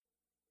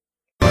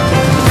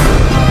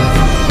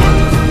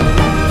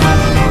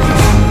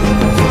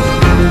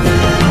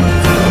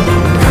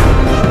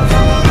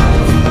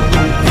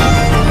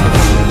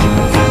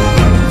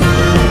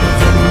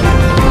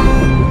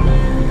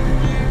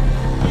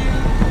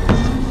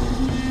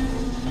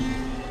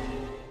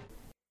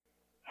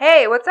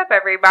Hey, what's up,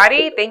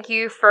 everybody? Thank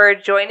you for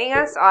joining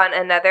us on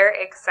another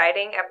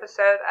exciting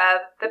episode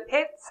of The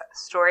Pits,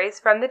 Stories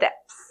from the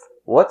Depths.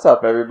 What's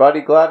up, everybody?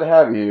 Glad to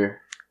have you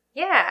here.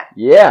 Yeah.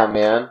 Yeah,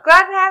 man.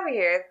 Glad to have you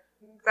here.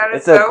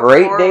 It's a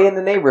great day in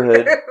the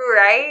neighborhood.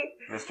 Right?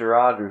 Mr.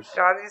 Rogers.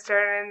 Johnsy's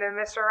turning into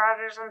Mr.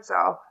 Rogers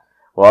himself.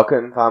 Well, I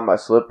couldn't find my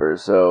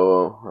slippers,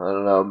 so I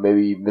don't know.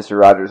 Maybe Mr.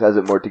 Rogers has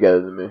it more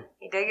together than me.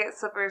 He did get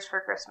slippers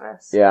for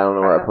Christmas. Yeah, I don't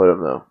know where I put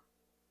them, though.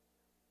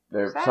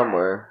 They're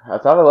somewhere. I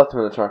thought I left them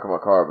in the trunk of my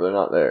car, but they're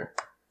not there.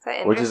 It's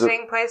an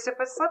interesting place to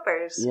put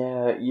slippers.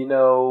 Yeah, you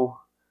know,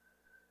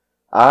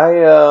 I'm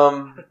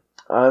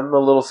a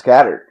little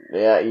scattered.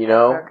 Yeah, you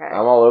know, okay.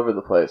 I'm all over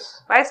the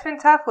place. Life's been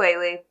tough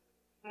lately.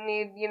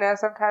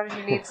 Sometimes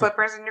you need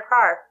slippers in your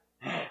car.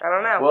 I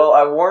don't know. Well,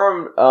 I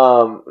wore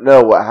them.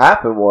 No, what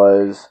happened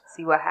was...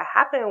 See, what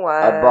happened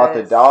was... I brought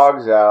the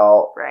dogs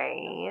out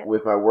right.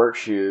 with my work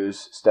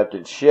shoes, stepped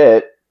in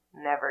shit.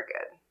 Never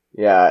good.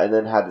 Yeah, and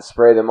then had to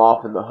spray them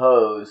off in the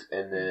hose,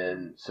 and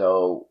then,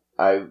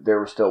 they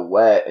were still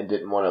wet and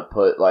didn't want to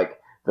put,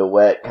 the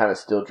wet, kind of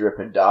still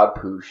dripping dog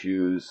poo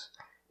shoes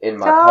in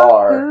my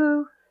car.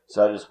 Poo.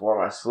 So I just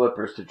wore my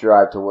slippers to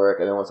drive to work,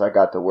 and then once I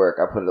got to work,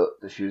 I put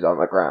the shoes on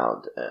the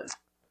ground, and,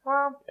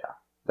 yeah,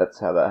 that's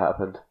how that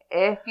happened.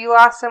 If you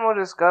lost them,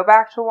 we'll just go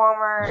back to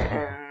Walmart,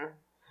 and,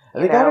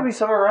 They gotta be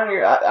somewhere around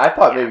here. I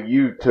thought maybe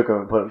you took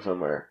them and put them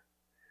somewhere.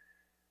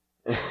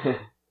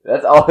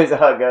 That's always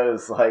how it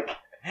goes,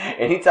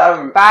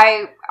 anytime...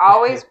 By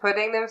always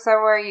putting them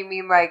somewhere, you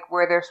mean,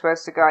 where they're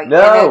supposed to go, in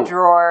a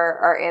drawer,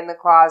 or in the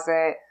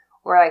closet,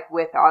 or,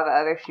 with all the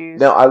other shoes?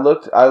 No, I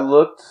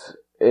looked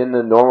in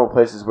the normal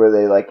places where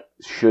they,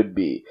 should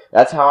be.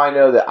 That's how I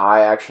know that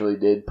I actually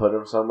did put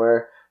them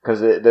somewhere,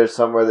 because there's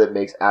somewhere that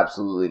makes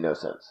absolutely no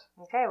sense.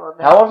 Okay, well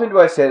then... How often do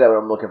I say that when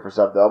I'm looking for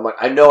stuff, though? I'm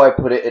I know I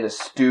put it in a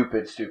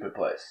stupid, stupid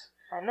place.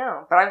 I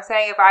know, but I'm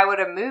saying if I would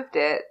have moved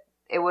it,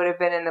 it would have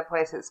been in the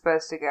place it's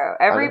supposed to go.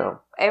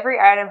 Every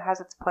item has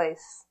its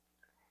place.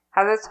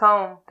 Has its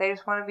home. They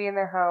just want to be in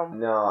their home.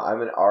 No, I'm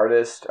an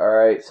artist,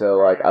 alright? So,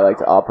 I like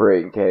to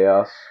operate in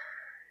chaos.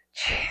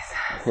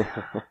 Jesus.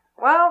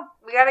 Well,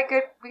 we got a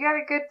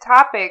good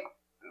topic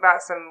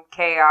about some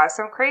chaos.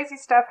 Some crazy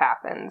stuff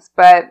happens.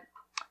 But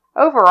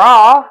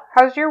overall,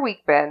 how's your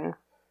week been?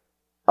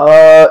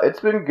 It's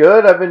been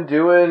good. I've been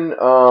doing,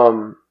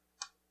 a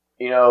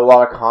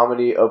lot of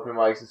comedy, open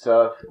mics and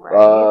stuff.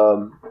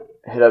 Right.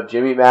 Hit up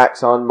Jimmy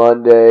Max on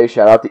Monday.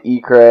 Shout out to E.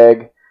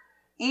 Craig.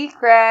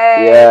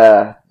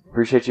 Yeah.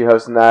 Appreciate you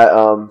hosting that.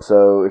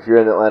 So if you're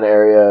in the Atlanta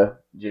area,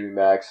 Jimmy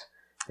Max,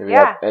 hit me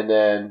up. And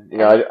then,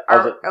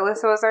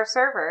 Alyssa was our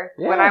server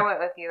when I went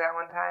with you that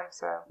one time,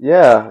 so.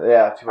 Yeah.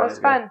 That was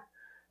fun.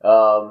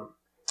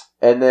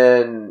 And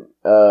then,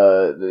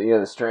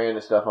 the Strand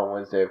and stuff on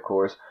Wednesday, of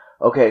course.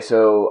 Okay,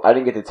 so I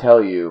didn't get to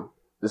tell you.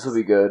 This will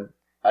be good.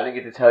 I didn't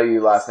get to tell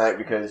you last night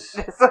because...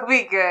 This will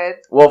be good.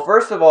 Well,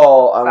 first of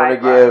all, I want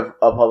to give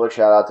a public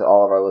shout out to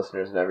all of our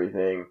listeners and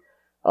everything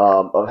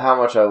of how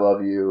much I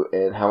love you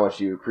and how much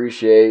you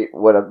appreciate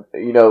what I'm,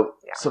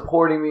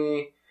 supporting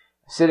me,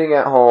 sitting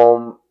at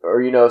home,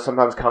 or,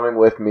 sometimes coming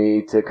with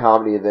me to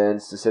comedy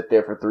events to sit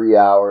there for 3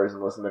 hours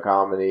and listen to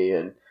comedy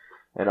and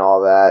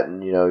all that.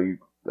 And,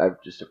 I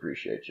just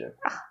appreciate you.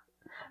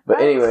 But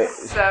anyway,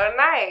 so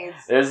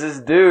nice. There's this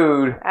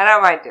dude. I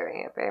don't mind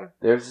doing it, babe.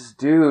 There's this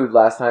dude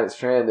last night at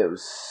Strand that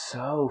was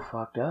so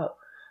fucked up,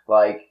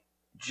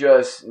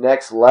 just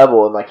next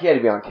level, and he had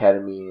to be on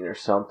ketamine or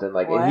something.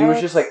 And he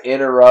was just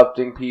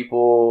interrupting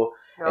people,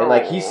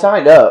 and he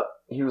signed up.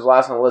 He was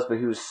last on the list, but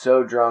he was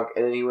so drunk,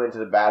 and then he went to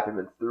the bathroom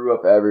and threw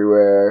up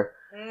everywhere.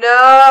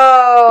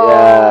 No.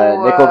 Yeah,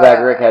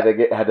 Nickelback Rick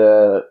had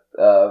to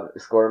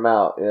escort him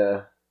out.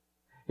 Yeah,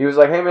 he was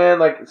like, "Hey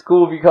man, it's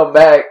cool if you come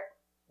back."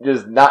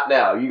 Just not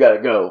now. You gotta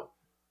go.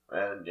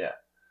 And yeah.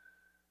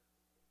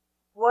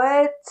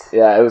 What?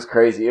 Yeah, it was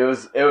crazy. It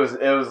was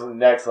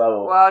next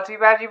level. Well, too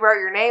bad you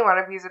wrote your name on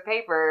a piece of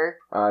paper.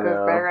 I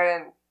know.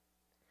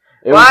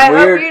 I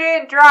hope you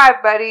didn't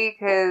drive, buddy,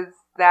 because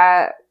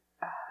that...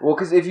 Well,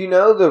 because if you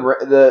know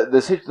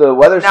the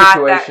weather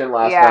situation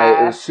last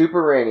night, it was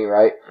super rainy,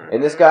 right? Mm-hmm.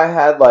 And this guy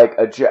had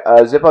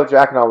a zip-up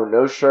jacket on with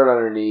no shirt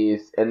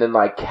underneath, and then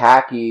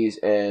khakis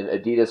and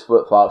Adidas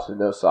flip-flops with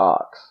no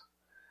socks.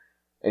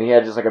 And he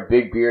had just a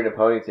big beard and a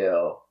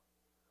ponytail.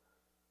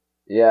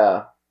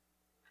 Yeah.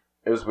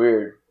 It was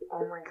weird.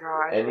 Oh my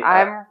gosh.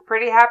 I'm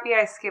pretty happy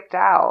I skipped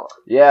out.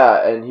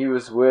 Yeah, and he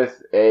was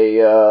with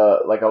a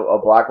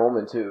black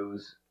woman too.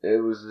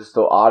 It was just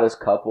the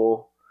oddest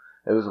couple.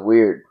 It was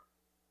weird.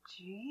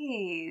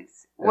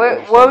 Jeez.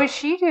 What was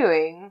she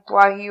doing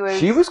while he was...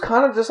 She was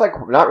kind of just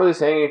not really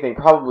saying anything,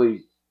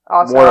 probably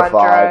also mortified.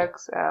 On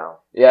drugs. Oh.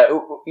 Yeah,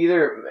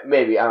 either,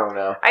 maybe, I don't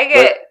know. I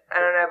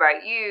don't know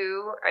about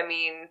you. I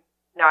mean...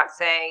 Not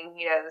saying,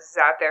 this is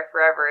out there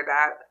forever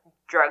that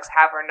drugs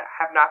have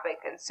not been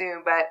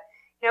consumed, but,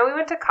 we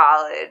went to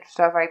college,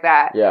 stuff like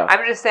that. Yeah.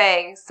 I'm just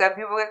saying, some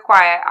people get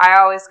quiet. I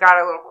always got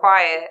a little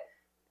quiet.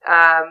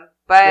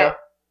 But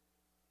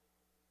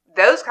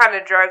those kind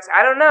of drugs,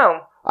 I don't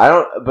know. I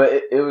don't, but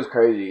it was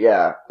crazy.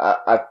 Yeah,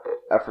 I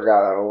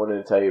forgot. I wanted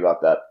to tell you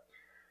about that.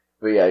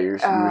 But yeah, you were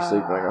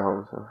sleeping when I got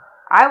home. So.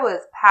 I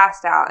was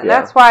passed out, and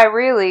that's why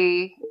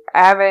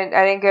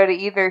I didn't go to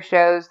either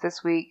shows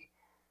this week,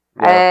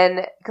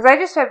 and because I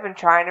just have been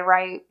trying to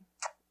write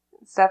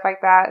stuff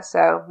like that.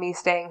 So me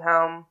staying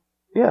home,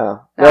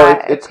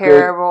 it's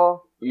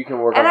terrible. Good. You can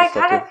work, and I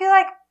kind of feel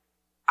like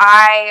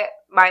I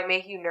might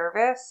make you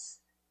nervous,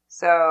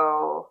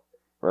 so.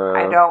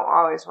 I don't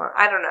always want...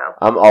 I don't know.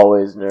 I'm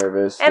always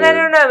nervous. And I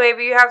don't know.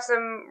 Maybe you have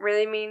some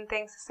really mean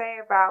things to say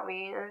about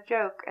me in a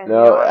joke. And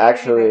no,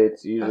 actually,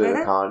 it's usually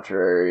the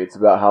contrary. It's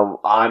about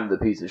how I'm the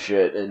piece of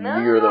shit, and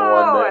you're the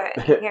one that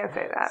you can't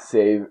say that.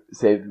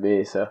 saved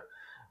me. So,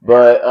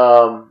 but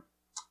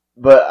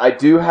I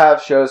do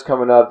have shows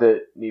coming up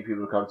that need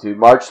people to come to.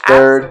 March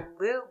 3rd.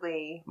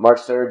 Absolutely.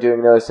 March 3rd, doing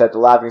another set at the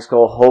Laughing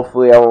Skull.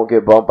 Hopefully, I won't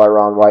get bumped by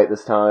Ron White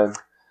this time.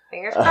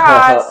 Fingers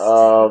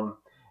crossed.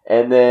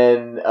 And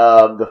then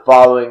the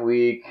following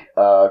week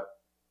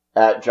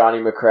at Johnny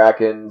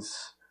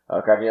McCracken's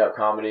Cracking Up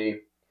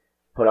Comedy,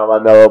 put on my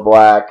Mellow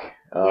Black.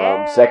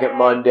 Second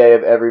Monday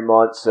of every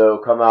month, so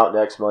come out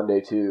next Monday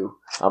too.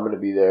 I'm going to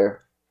be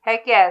there.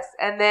 Heck yes.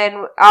 And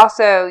then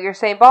also your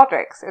St.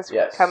 Baldrick's is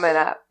coming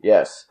up.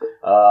 Yes.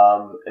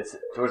 It's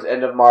towards the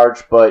end of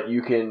March, but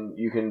you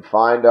can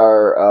find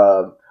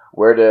our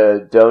where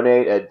to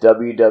donate at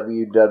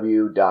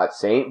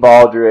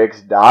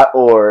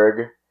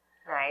www.stbaldricks.org.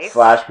 Nice.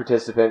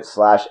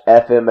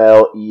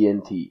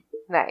 /participant/FMLENT.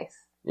 Nice.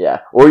 Yeah.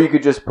 Or you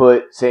could just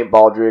put St.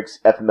 Baldrick's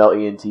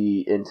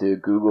FMLENT into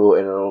Google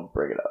and it'll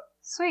bring it up.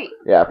 Sweet.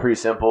 Yeah, pretty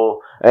simple.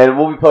 And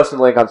we'll be posting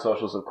the link on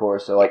socials, of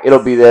course. So,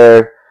 it'll be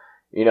there.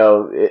 You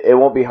know, it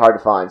won't be hard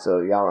to find, so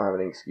y'all don't have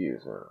any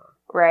excuse.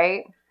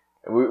 Right.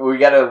 We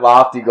got a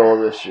lofty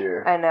goal this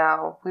year. I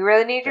know. We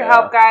really need your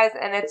help, guys,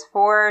 and it's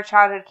for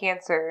childhood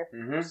cancer.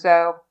 Mm-hmm.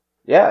 So...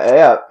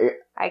 Yeah.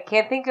 I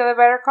can't think of a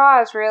better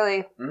cause,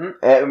 really. Mm-hmm.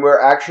 And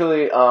we're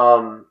actually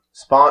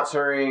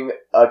sponsoring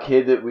a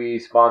kid that we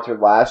sponsored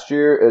last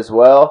year as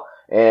well,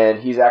 and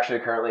he's actually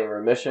currently in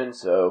remission.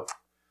 So,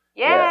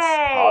 yay!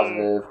 Yes,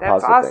 positive.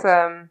 That's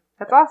awesome. Things.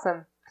 That's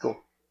awesome.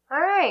 Cool. All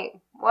right.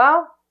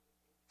 Well,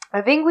 I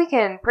think we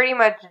can pretty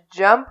much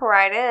jump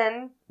right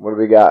in. What do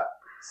we got?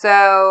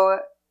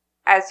 So,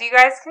 as you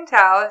guys can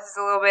tell, this is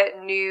a little bit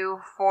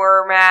new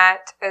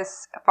format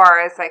as far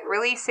as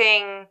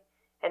releasing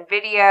and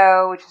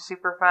video, which is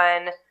super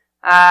fun.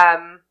 But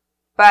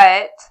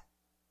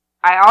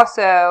I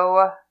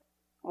also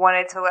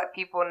wanted to let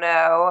people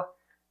know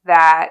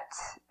that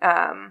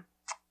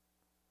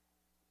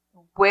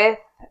with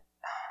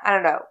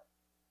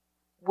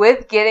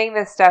getting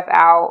this stuff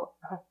out,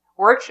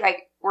 we're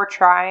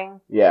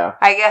trying. Yeah.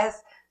 I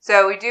guess.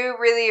 So we do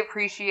really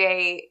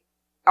appreciate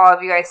all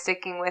of you guys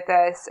sticking with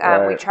us.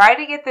 Right. We tried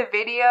to get the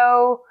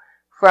video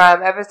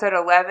from episode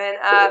 11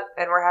 up,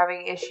 and we're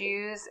having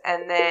issues,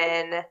 and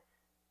then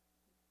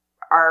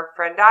our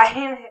friend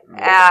died.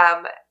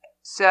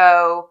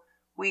 So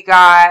we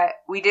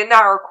did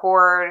not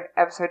record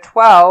episode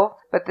 12,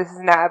 but this is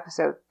now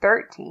episode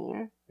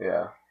 13.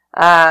 Yeah.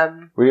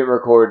 We didn't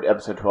record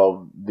episode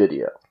 12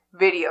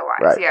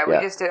 video-wise. Right, yeah, we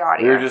just did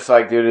audio. We were just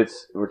like, dude,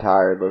 we're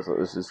tired.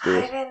 Let's just do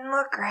it. It didn't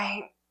look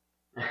great.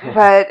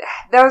 But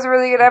that was a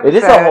really good episode. It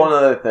is a whole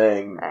other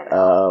thing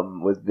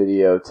with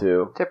video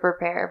too. To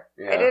prepare.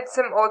 Yeah. I did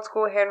some old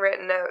school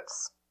handwritten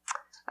notes.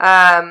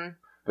 But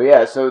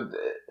yeah, so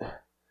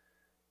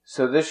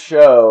this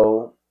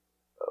show,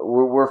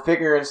 we're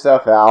figuring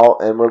stuff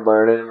out and we're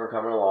learning and we're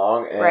coming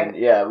along. And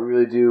yeah, we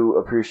really do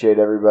appreciate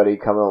everybody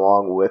coming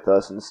along with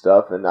us and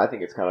stuff. And I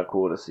think it's kind of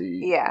cool to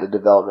see the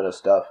development of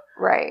stuff.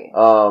 Right.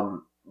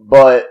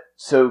 But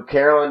so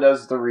Carolyn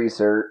does the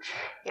research.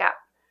 Yeah.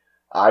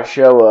 I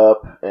show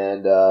up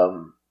and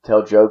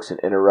tell jokes and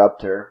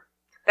interrupt her.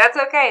 That's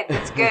okay.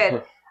 That's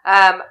good.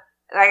 Like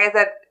I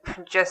said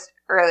just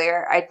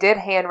earlier, I did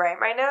handwrite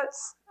my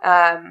notes.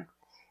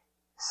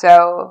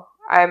 So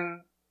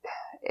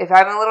if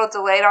I'm a little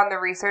delayed on the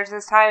research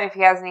this time, if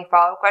he has any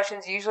follow-up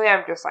questions, usually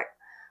I'm just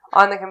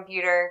on the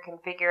computer, can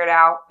figure it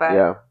out.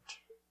 But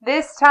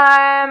this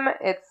time,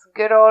 it's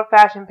good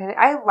old-fashioned pen.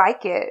 I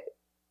like it.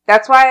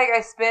 That's why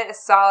I spent a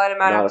solid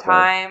amount of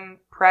time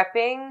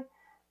prepping.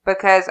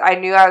 Because I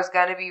knew I was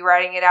going to be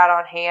writing it out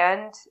on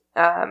hand.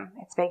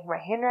 It's making my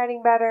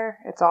handwriting better.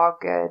 It's all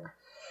good.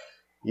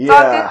 It's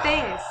all good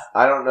things.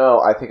 I don't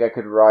know. I think I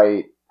could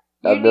write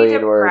a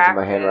million words and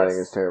my handwriting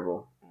is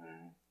terrible.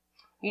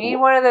 You need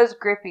one of those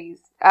grippies.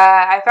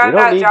 I found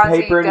out John C. doesn't... You don't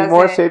need paper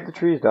anymore. Save the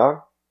trees,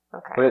 dog.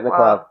 Okay. Put it in the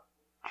cloud.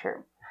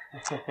 True.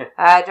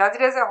 John C.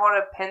 doesn't hold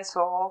a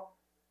pencil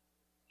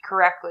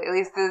correctly. At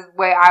least the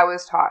way I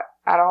was taught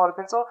how to hold a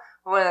pencil.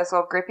 One of those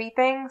little grippy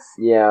things.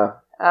 Yeah.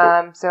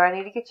 So I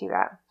need to get you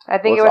that. I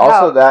think it would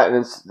also help. that,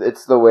 and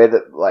it's the way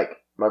that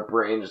my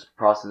brain just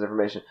processes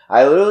information.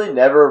 I literally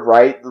never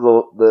write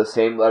the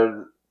same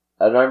letter.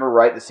 I never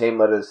write the same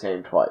letter the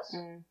same twice.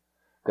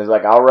 Because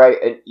I'll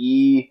write an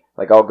E.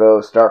 I'll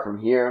go start from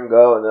here and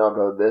go, and then I'll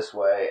go this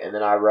way, and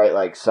then I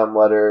write some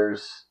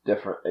letters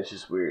different. It's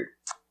just weird.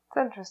 It's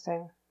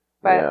interesting,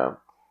 but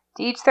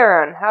To each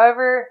their own.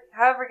 However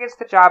gets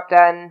the job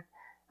done.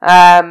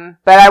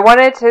 But I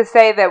wanted to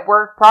say that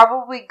we're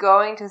probably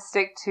going to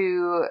stick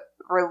to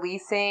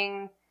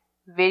releasing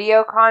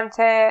video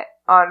content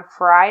on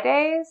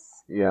Fridays.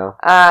 Yeah.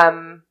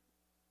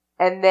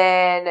 And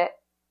then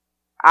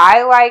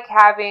I like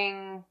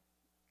having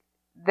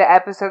the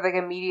episode like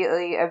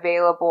immediately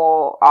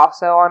available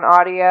also on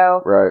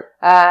audio. Right.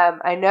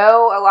 I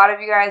know a lot of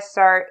you guys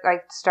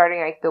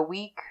starting like the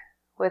week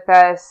with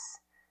us,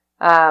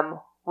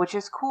 which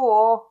is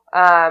cool.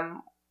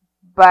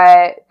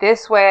 But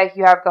this way, like,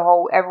 you have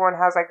everyone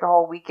has like the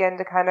whole weekend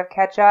to kind of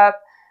catch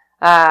up.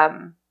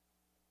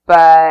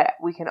 But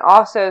we can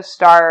also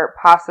start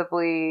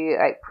possibly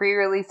like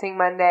pre-releasing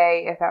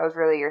Monday if that was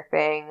really your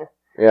thing.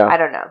 Yeah. I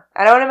don't know.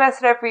 I don't want to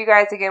mess it up for you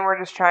guys again. We're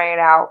just trying it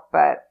out,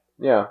 but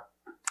yeah,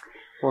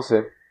 we'll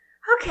see.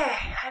 Okay,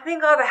 I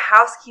think all the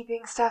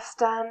housekeeping stuff's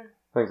done.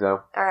 I think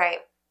so. All right.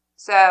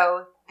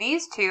 So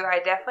these two, I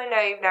definitely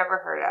know you've never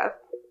heard of.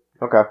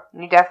 Okay.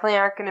 You definitely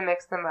aren't going to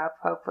mix them up,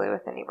 hopefully,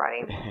 with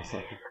anybody.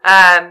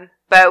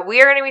 But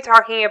we are going to be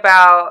talking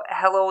about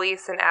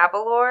Heloise and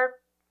Abelard.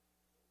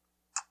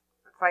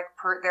 It's like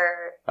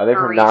they're. Are they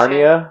Parisian. From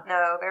Narnia?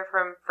 No, they're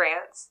from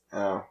France.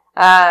 Oh.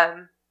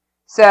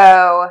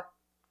 So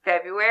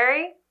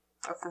February.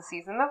 It's the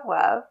season of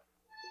love.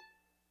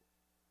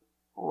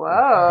 Whoa.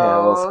 Yeah, a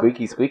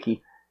little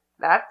squeaky.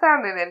 That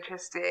sounded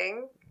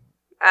interesting.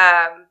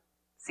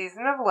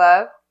 Season of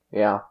love.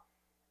 Yeah.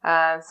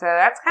 So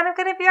that's kind of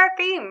going to be our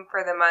theme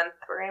for the month.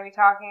 We're going to be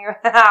talking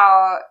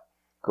about...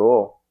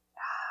 Cool.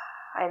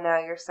 I know,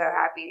 you're so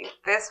happy.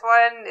 This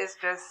one is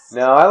just...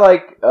 No, I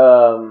like,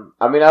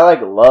 I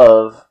like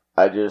love.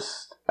 I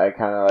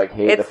kind of like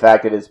hate the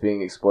fact that it's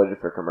being exploited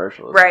for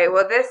commercials. Right,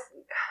 well this,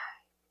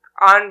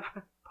 on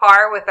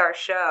par with our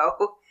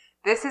show,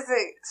 this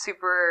isn't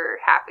super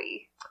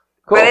happy.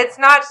 Cool. But it's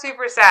not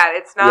super sad.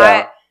 It's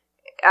not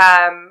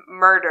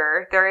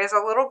murder. There is a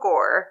little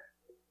gore.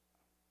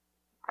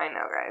 I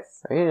know,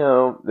 guys. You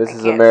know, this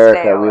is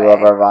America. We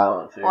love our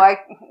violence here. Well,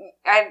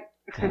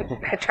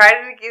 I tried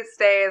to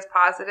stay as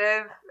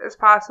positive as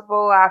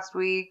possible last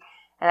week,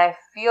 and I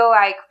feel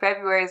like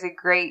February is a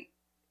great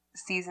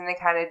season to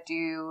kind of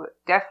do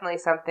definitely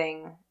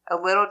something a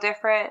little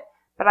different,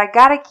 but I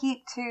gotta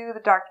keep to the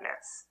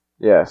darkness.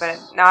 Yes. But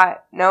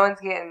no one's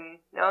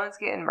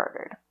getting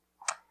murdered.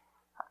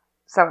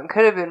 Someone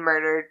could have been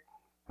murdered,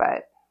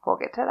 but we'll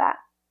get to that.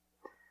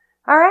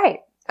 All right.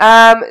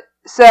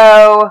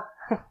 So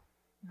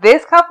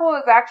this couple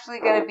is actually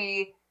going to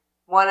be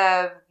one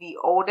of the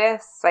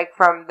oldest, like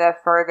from the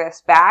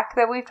furthest back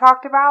that we've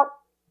talked about.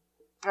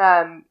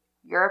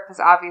 Europe is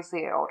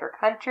obviously an older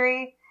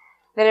country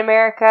than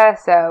America,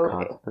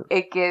 so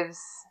it gives...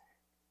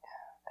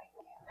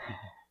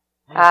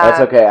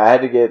 That's okay. I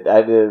had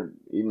to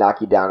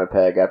knock you down a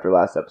peg after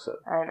last episode.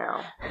 I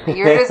know.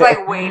 You're just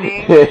like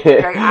waiting.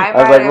 Like, I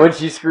was like, when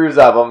she screws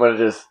up, I'm going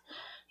to just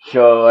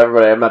show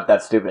everybody I'm not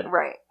that stupid.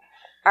 Right.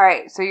 All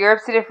right. So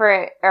Europe's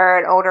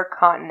an older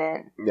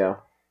continent. Yeah.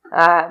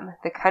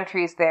 The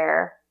countries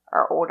there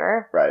are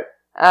older. Right.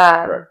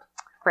 Correct.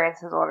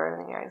 France is older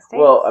than the United States.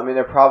 Well, I mean,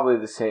 they're probably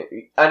the same.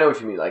 I know what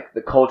you mean. Like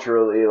the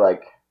culturally,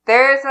 like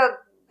there's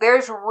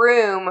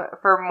room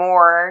for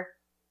more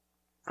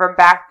from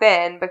back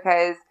then,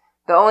 because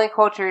the only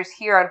cultures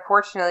here,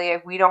 unfortunately,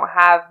 we don't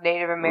have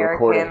Native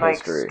American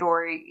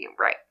story.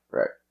 Right.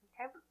 Right.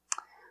 Okay.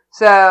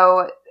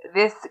 So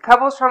this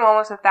couple's from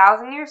almost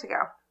 1,000 years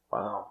ago.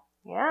 Wow.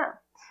 Yeah.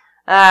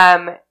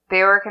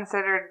 They were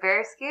considered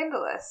very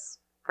scandalous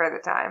for the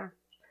time.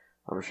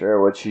 I'm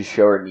sure. Would she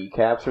show her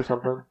kneecaps or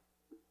something?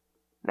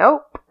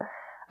 Nope.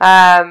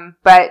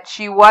 But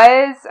she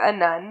was a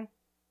nun.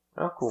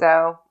 Oh, cool.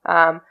 So,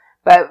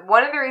 but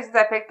one of the reasons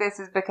I picked this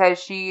is because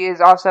she is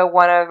also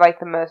one of like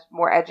the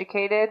more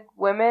educated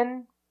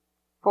women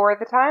for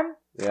the time.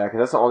 Yeah, because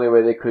that's the only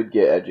way they could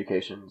get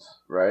educations,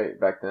 right,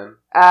 back then.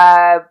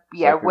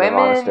 Yeah, women.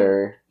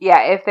 Monastery.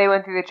 Yeah, if they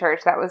went through the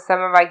church, that was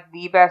some of like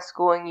the best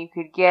schooling you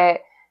could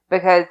get,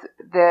 because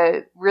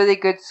the really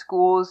good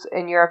schools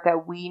in Europe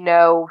that we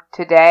know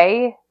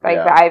today, like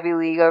the Ivy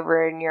League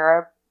over in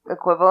Europe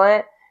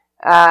equivalent,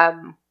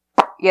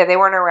 they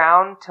weren't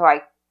around till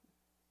like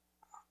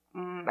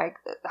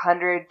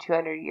 100,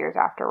 200 years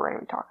after we're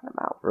going to be talking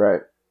about.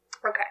 Right.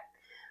 Okay.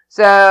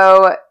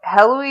 So,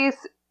 Heloise,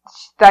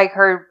 like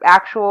her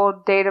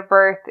actual date of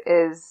birth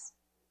is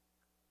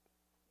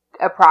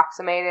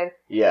approximated.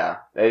 Yeah.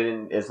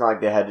 It's not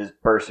like they had just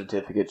birth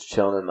certificates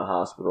chilling in the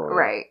hospital.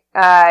 Right.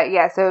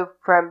 So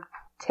from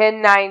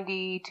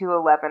 1090 to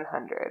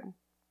 1100.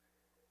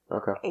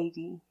 Okay.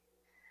 AD.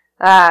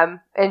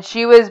 And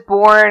she was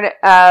born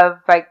of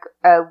like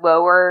a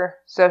lower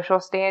social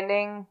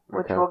standing,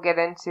 which we'll get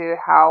into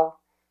how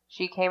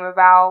she came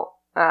about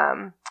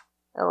a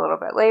little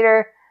bit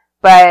later.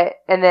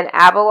 And then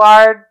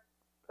Abelard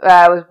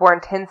was born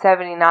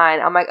 1079.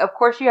 I'm like, of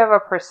course you have a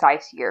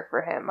precise year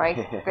for him.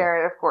 Like,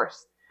 there, of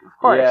course.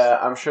 Yeah,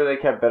 I'm sure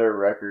they kept better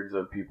records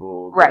of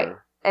people. Right.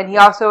 And he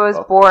also was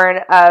born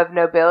of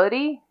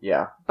nobility.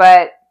 Yeah.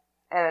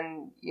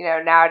 And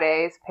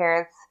nowadays,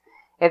 parents...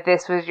 if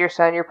this was your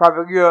son, you're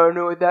probably like, yeah, I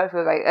know what that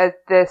feels like. As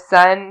the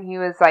son, he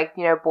was like,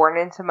 born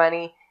into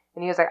money.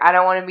 And he was like, I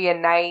don't want to be a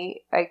knight.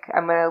 Like,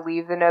 I'm going to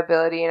leave the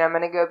nobility and I'm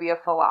going to go be a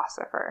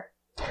philosopher.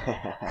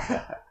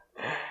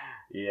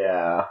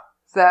 Yeah.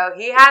 So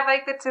he had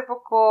like the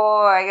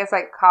typical, I guess,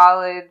 like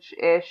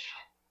college-ish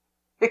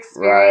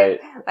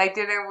experience. Right. Like,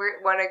 didn't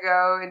want to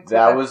go into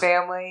the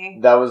family.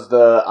 That was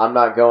I'm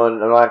not going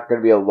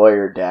to be a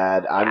lawyer,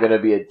 Dad. I'm going to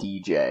be a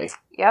DJ.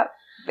 Yep.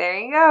 There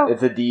you go.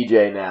 It's a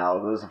DJ now.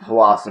 It was a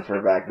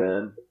philosopher back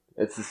then.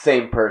 It's the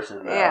same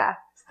person now. Yeah.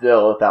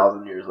 Still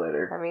 1,000 years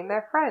later. I mean,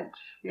 they're French.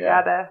 You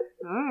gotta,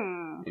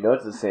 You know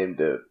it's the same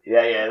dude.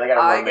 Yeah, they got a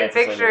all I can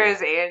picture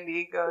is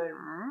Andy going,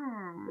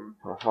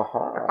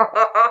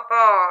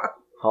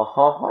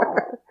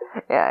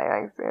 Yeah,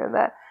 I like seeing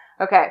that.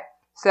 Okay,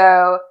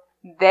 so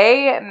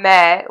they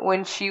met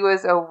when she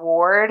was a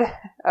ward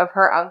of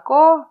her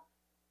uncle.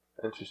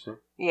 Interesting.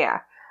 Yeah.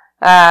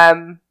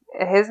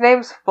 His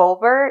name's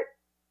Fulbert.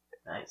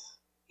 Nice.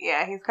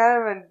 Yeah, he's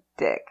kind of a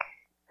dick.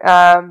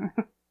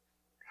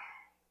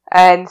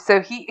 And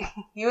so he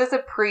was a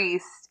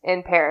priest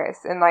in Paris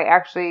and like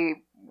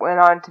actually went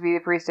on to be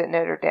the priest at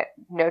Notre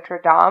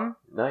Dame.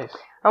 Nice.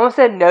 I almost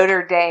said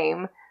Notre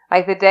Dame.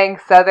 Like the dang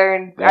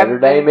Southern... Notre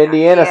Dame,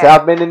 Indiana. Yeah.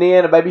 South Bend,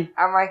 Indiana, baby.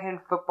 I'm like in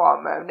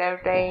football mode.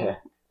 Notre Dame.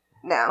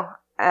 No.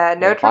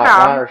 Notre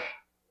Dame.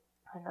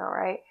 I know,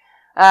 right?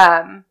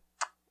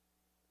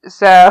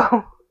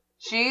 So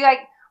she like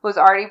was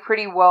already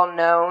pretty well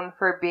known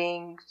for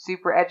being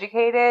super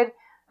educated.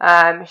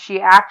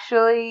 She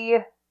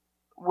actually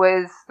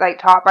was like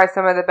taught by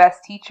some of the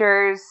best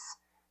teachers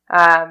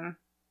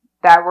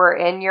that were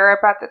in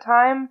Europe at the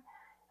time.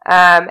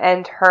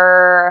 And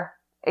her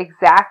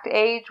exact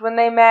age when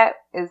they met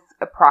is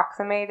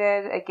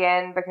approximated,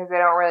 again, because they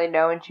don't really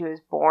know when she was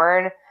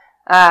born.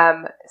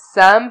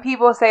 Some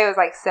people say it was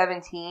like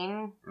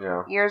 17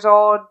 years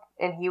old,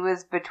 and he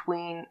was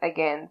between,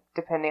 again,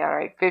 depending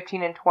on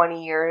 15 and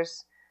 20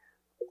 years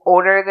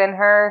older than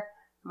her.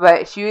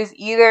 But she was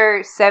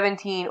either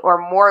 17 or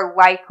more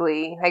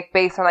likely, like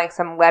based on like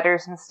some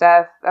letters and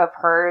stuff of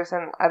hers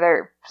and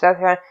other stuff,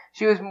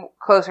 she was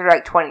closer to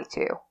like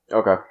 22.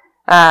 Okay.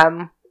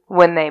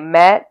 When they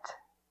met,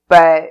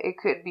 but it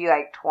could be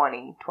like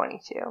 20,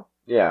 22.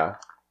 Yeah.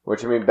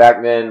 Which, I mean,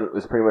 back then it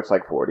was pretty much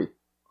like 40.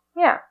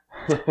 Yeah.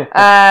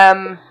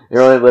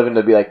 You're only living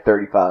to be like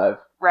 35.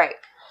 Right.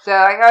 So,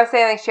 like I was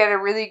saying, like she had a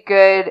really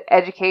good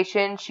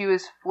education. She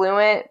was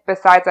fluent,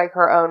 besides like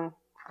her own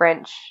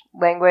French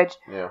language.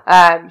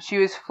 Yeah. She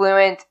was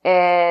fluent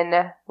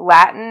in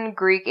Latin,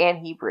 Greek, and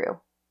Hebrew.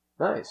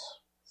 Nice.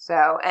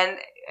 So, and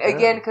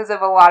again, because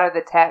of a lot of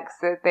the texts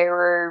that they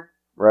were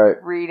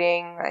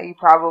reading, you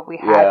probably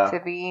had to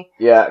be.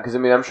 Yeah, because I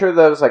mean, I'm sure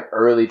those like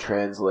early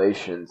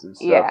translations and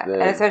stuff. Yeah,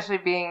 then. And especially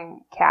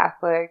being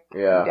Catholic,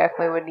 you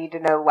definitely would need to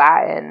know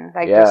Latin,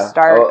 like to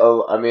start.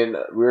 I mean,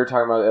 we were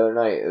talking about the other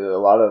night. A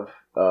lot of,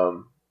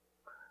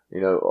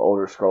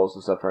 older scrolls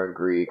and stuff are in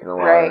Greek and a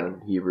lot are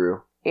in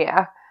Hebrew.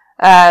 Yeah.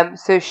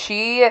 So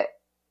she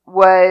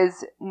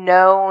was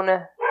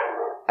known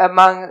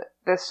among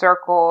the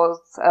circles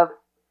of,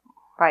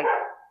 like,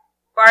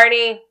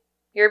 Barney,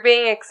 you're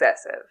being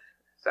excessive.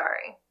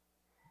 Sorry.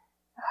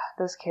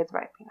 Those kids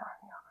might be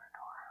knocking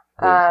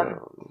on our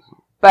door.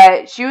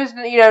 But she was,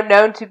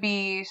 known to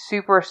be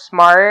super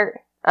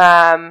smart.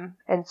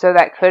 And so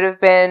that could have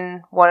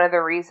been one of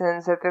the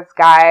reasons that this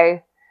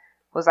guy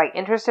was like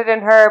interested in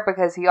her,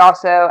 because he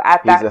also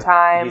at that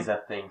time he's a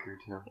thinker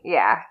too.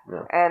 Yeah.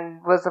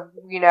 And was a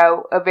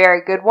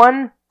very good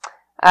one.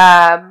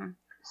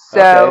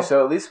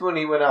 So at least when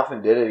he went off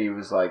and did it, he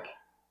was like,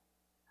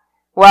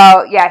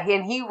 well, yeah,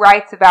 and he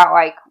writes about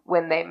like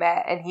when they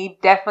met, and he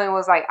definitely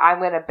was like, I'm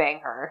gonna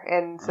bang her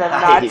and some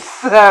nuts.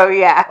 So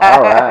yeah.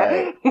 All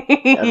right.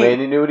 I mean,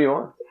 he knew what he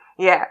wanted.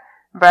 Yeah,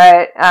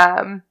 but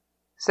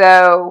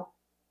so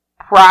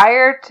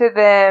prior to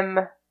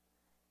them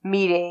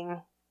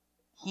meeting,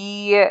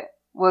 he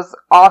was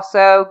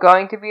also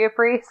going to be a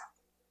priest.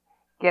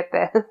 Get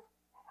this.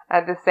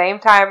 At the same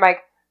time, like,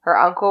 her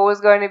uncle was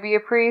going to be a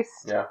priest.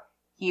 Yeah.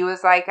 He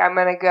was like, I'm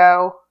going to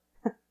go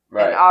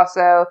and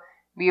also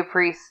be a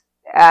priest.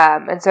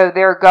 And so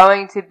they're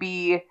going to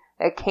be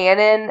a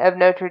canon of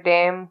Notre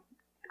Dame,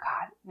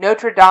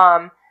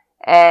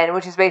 and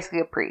which is basically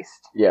a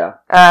priest. Yeah.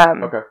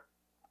 Okay.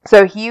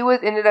 So he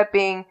ended up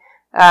being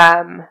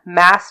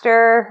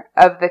master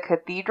of the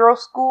cathedral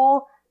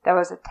school that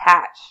was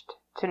attached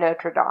to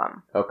Notre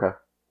Dame. Okay.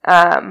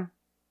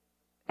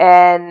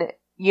 And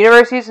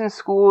universities and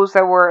schools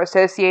that were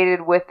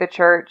associated with the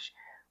church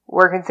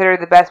were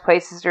considered the best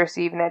places to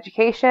receive an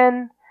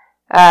education.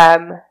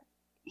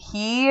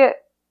 He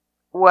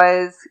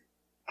was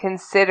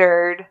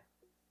considered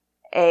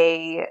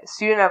a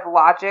student of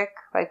logic,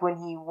 like when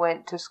he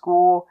went to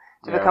school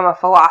to become a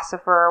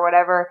philosopher or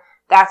whatever.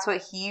 That's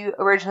what he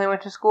originally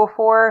went to school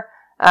for.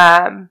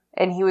 And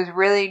he was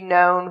really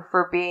known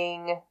for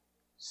being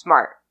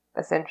smart,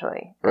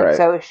 essentially. Right. And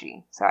so is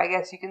she. So I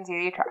guess you can see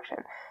the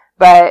attraction.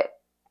 But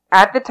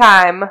at the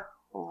time,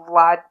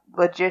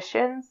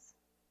 logicians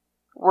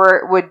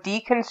would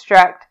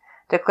deconstruct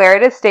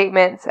declarative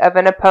statements of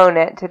an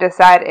opponent to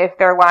decide if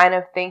their line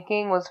of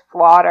thinking was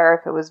flawed or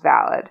if it was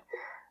valid.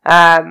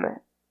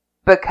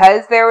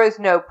 Because there was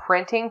no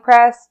printing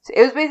press,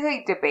 it was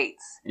basically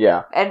debates.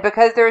 Yeah. And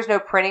because there was no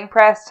printing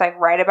press to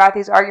write about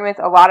these arguments,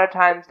 a lot of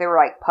times they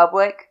were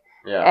public.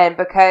 Yeah. And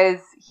because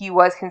he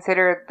was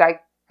considered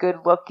good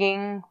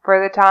looking for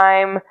the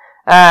time,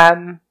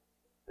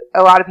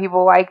 a lot of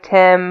people liked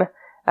him.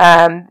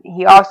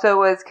 He also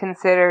was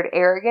considered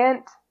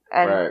arrogant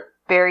and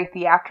very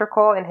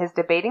theatrical in his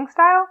debating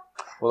style.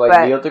 Well,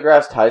 Neil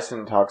deGrasse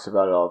Tyson talks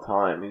about it all the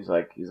time. He's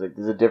like,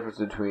 there's a difference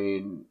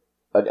between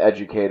an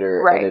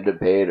educator and a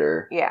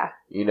debater. Yeah.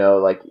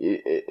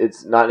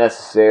 It's not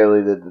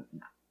necessarily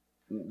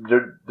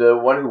the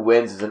one who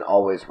wins isn't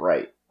always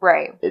right.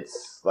 Right.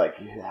 It's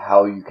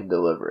how you can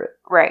deliver it.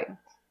 Right.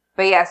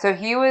 But yeah, so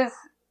he was,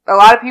 a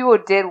lot of people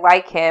did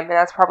like him, and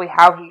that's probably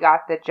how he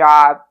got the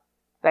job.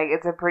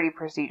 It's a pretty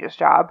prestigious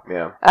job.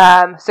 Yeah.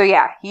 So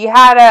yeah, he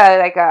had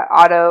a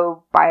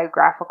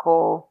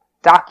autobiographical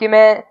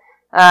document,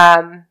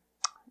 talking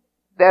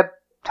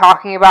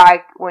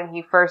about when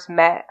he first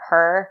met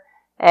her.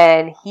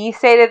 And he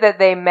stated that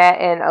they met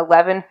in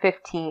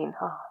 1115.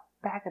 Oh,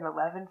 back in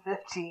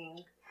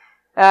 1115.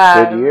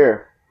 Good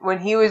year. When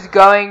he was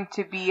going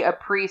to be a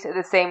priest at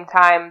the same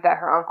time that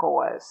her uncle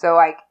was. So,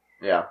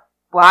 yeah.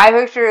 Well, I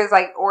picture is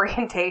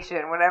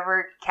orientation.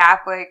 Whenever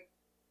Catholic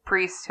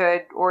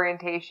priesthood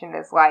orientation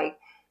is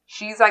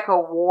she's a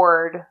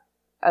ward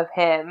of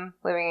him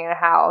living in a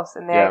house,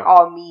 and they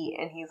all meet,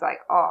 and he's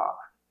oh.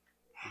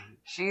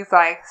 She's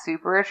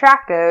super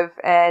attractive,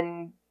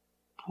 and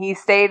he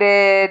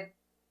stated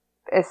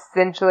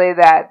essentially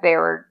that they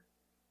were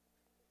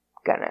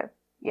gonna,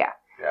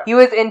 he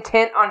was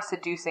intent on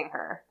seducing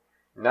her.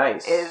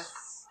 Nice.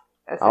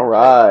 All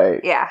right.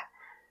 Yeah.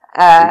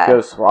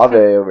 Rico Suave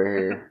over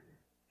here.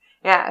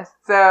 Yeah.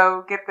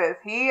 So get this.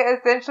 He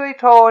essentially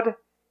told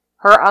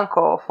her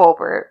uncle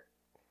Fulbert.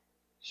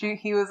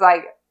 He was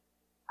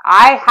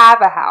I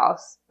have a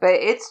house, but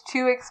it's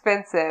too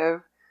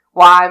expensive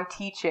while I'm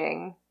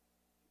teaching,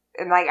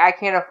 and I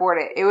can't afford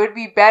it. It would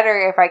be better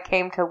if I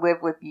came to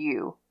live with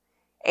you.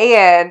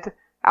 And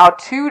I'll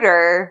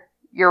tutor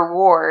your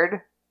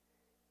ward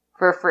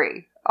for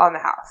free on the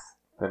house.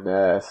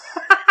 Finesse.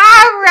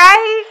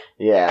 Right?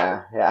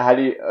 Yeah. How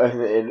do you...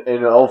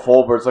 In old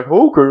Fulbert's okay.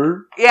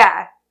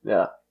 Yeah.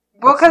 Yeah.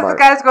 Well, because the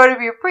guy's going to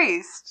be a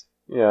priest.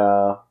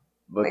 Yeah.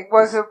 But I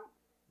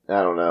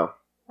don't know.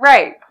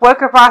 Right. What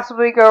could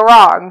possibly go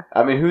wrong?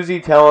 I mean, who's he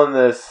telling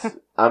this...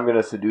 I'm going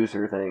to seduce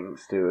her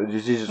things to?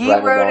 He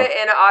wrote it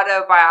in an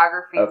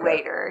autobiography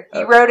later.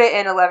 He wrote it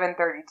in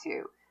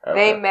 1132. Okay.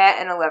 They met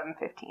in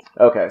 1115.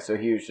 Okay, so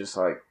he was just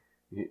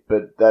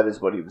but that is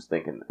what he was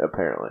thinking,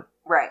 apparently.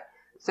 Right.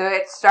 So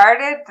it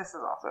started, this is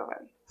also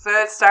funny. So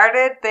it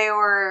started, they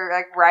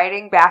were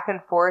writing back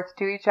and forth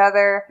to each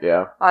other.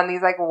 Yeah. On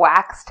these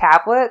wax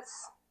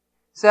tablets.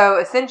 So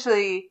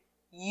essentially,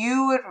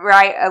 you would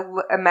write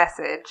a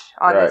message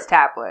on this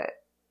tablet.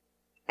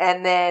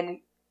 And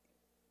then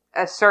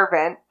a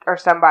servant or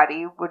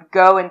somebody would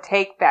go and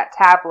take that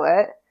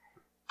tablet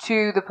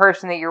to the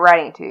person that you're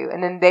writing to.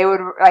 And then they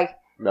would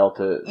melt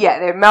it. Yeah,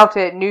 they'd melt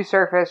it, new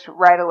surface,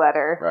 write a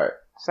letter. Right.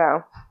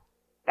 So,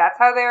 that's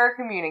how they were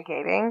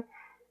communicating.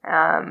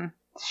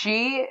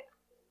 She,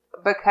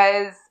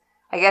 because,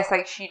 I guess,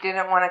 she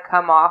didn't want to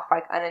come off,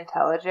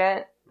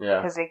 unintelligent.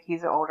 Yeah. Because,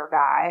 he's an older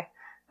guy.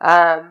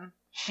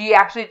 She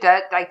actually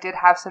did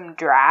have some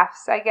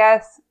drafts, I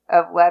guess,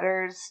 of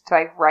letters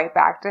to, write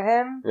back to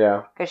him.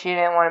 Yeah. Because she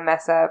didn't want to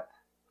mess up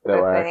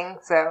the thing.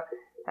 So,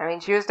 I mean,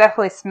 she was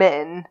definitely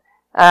smitten.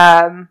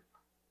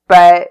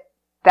 But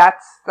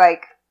that's,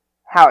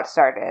 how it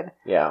started.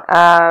 Yeah.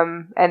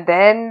 And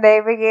then they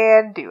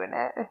began doing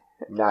it.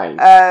 Nice.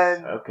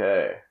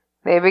 Okay.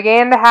 They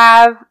began to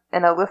have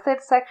an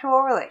illicit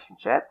sexual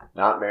relationship.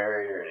 Not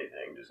married or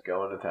anything, just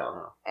going to town,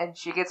 huh? And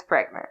she gets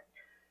pregnant.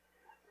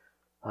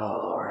 Oh,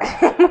 Lord.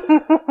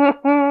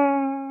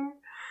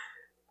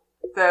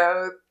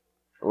 So.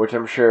 Which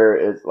I'm sure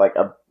is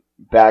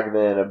back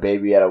then, a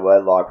baby out of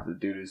wedlock with a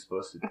dude who's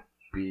supposed to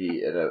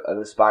be an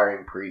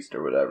aspiring priest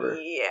or whatever.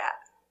 Yeah.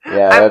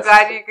 Yeah, I'm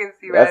glad you can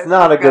see that's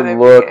not a good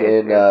look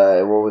in,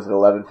 what was it,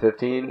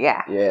 1115?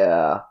 Yeah.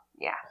 Yeah.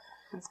 Yeah.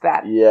 It's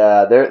bad.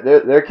 Yeah,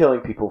 they're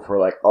killing people for a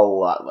lot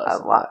less.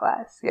 A lot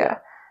less, yeah.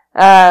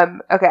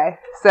 Okay,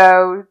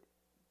 so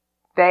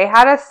they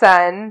had a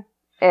son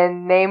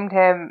and named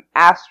him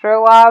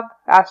Astrolabe,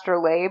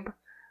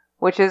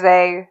 which is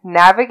a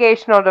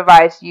navigational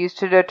device used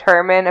to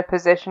determine a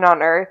position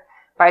on Earth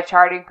by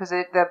charting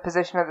the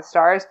position of the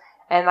stars.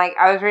 And,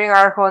 I was reading an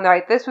article, and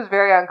they're this was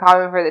very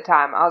uncommon for the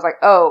time. I was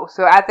oh,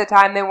 so at the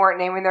time they weren't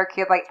naming their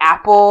kid,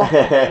 Apple.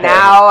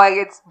 Now,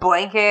 it's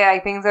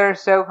Blanket, things that are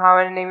so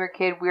common to name your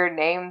kid weird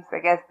names. I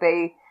guess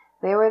they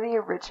were the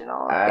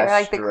original.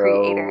 They're, the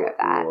creator of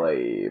that.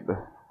 Astrolabe.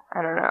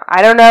 I don't know.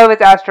 I don't know if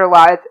it's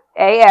Astrolabe.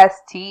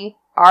 It's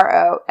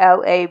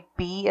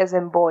Astrolabe as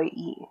in boy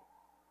E.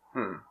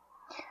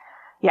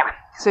 Yeah.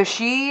 So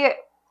she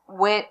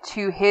went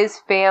to his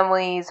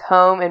family's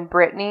home in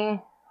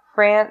Brittany,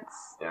 France.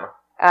 Yeah.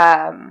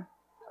 And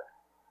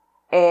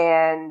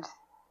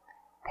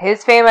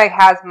his family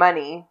has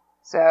money,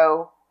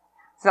 so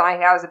it's not like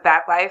that was a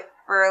bad life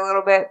for a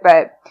little bit,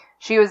 but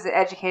she was an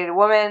educated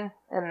woman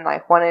and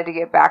wanted to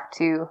get back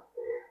to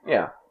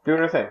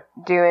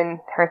doing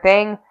her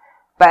thing,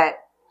 but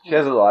she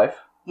has a life.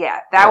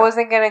 Yeah, that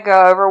wasn't going to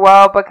go over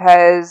well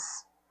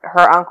because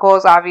her uncle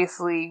is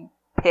obviously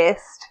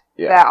pissed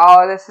that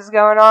all of this is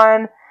going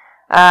on.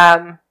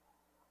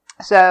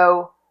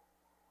 So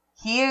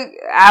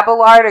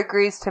Abelard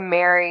agrees to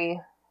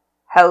marry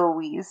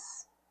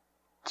Heloise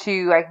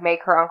to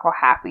make her uncle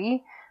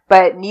happy,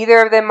 but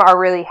neither of them are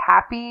really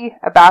happy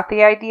about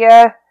the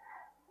idea.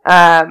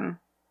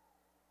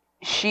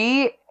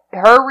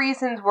 Her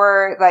reasons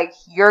were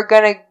you're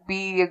gonna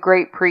be a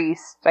great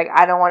priest.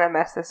 I don't want to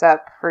mess this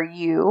up for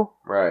you.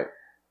 Right.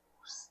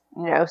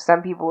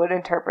 Some people would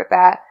interpret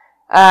that.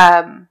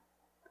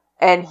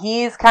 And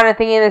he's kind of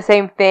thinking the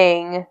same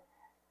thing,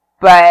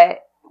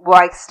 but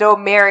will still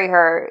marry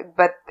her,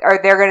 or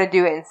they're gonna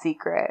do it in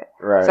secret.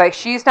 Right. So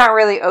she's not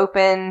really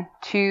open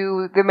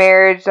to the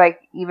marriage,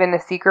 even a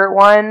secret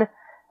one.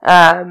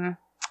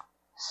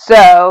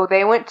 So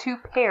they went to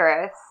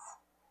Paris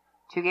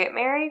to get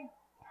married.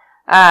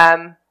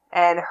 And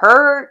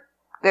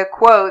the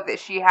quote that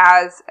she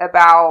has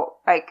about,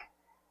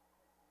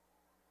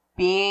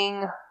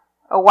 being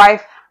a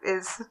wife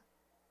is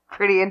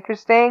pretty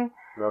interesting.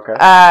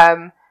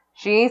 Okay.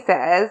 She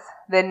says,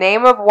 "The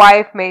name of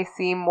wife may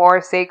seem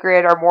more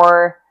sacred or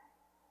more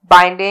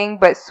binding,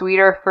 but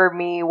sweeter for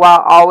me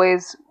while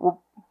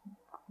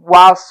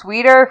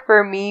sweeter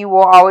for me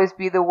will always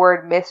be the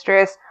word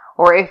mistress,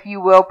 or if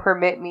you will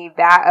permit me,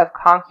 that of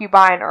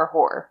concubine or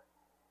whore."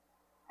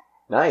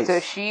 Nice. So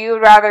she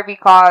would rather be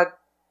called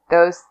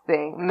those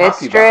things.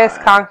 Mistress,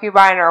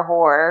 concubine, or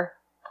whore,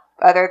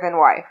 other than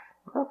wife.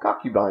 Well,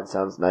 concubine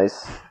sounds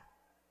nice.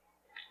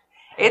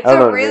 It's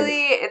a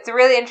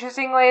really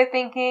interesting way of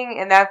thinking,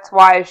 and that's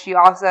why she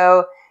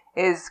also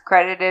is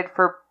credited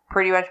for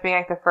pretty much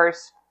being the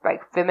first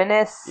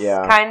feminist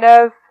kind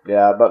of.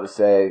 Yeah, I'm about to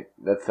say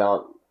that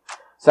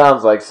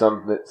sounds like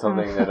something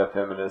that a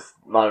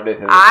modern day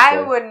feminist I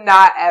would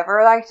not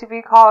ever like to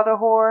be called a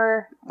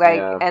whore.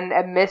 And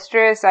a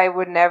mistress, I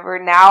would never.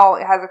 Now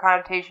it has a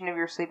connotation of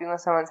you're sleeping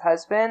with someone's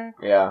husband.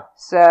 Yeah.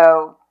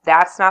 So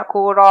that's not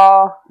cool at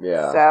all.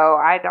 Yeah. So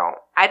I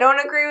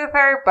don't agree with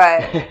her,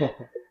 but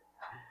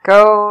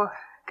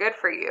good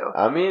for you.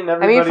 I mean,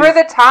 for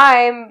the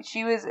time,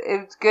 it was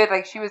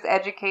good. She was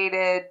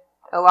educated.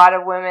 A lot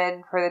of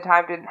women for the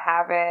time didn't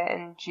have it,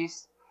 and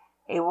she's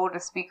able to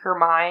speak her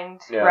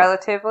mind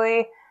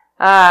relatively.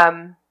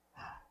 But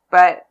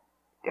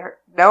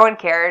no one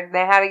cared.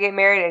 They had to get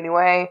married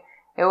anyway.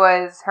 It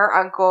was her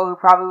uncle who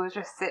probably was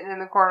just sitting in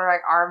the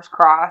corner arms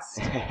crossed.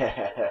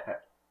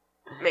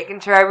 Making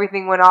sure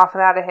everything went off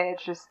without a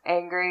hitch. Just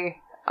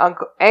angry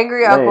Uncle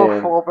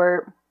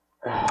Fulbert.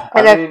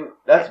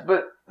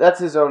 That's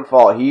his own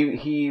fault.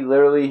 He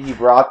literally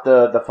brought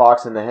the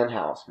fox in the hen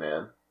house,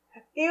 man.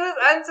 He was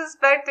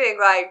unsuspecting,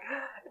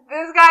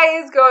 this guy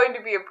is going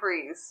to be a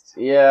priest.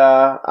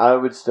 Yeah, I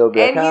would still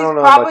be. And he's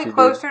probably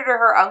closer to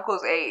her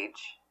uncle's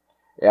age.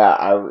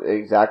 Yeah,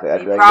 exactly. I'd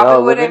be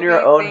no, live in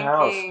your own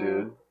house,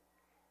 dude.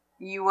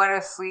 You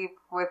want to sleep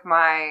with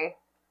my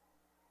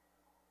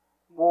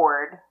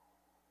ward,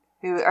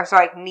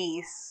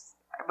 niece,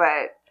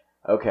 but.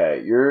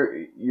 Okay,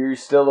 you're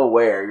still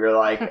aware. You're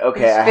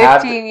okay,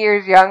 he's 15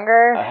 years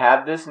younger. I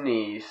have this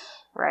niece.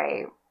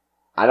 Right.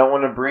 I don't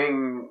want to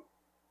bring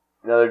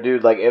another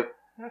dude.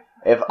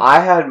 If I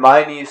had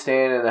my niece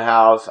staying in the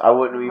house, I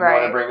wouldn't even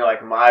want to bring I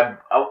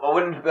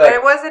wouldn't but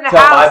it wasn't a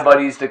tell house. my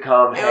buddies to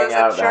come hang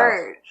out. It was a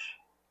church.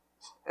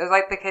 It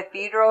was the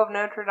Cathedral of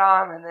Notre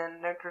Dame, and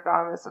then Notre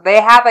Dame. So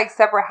they had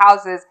separate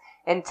houses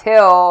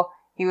until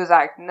he was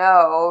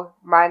no,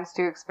 mine's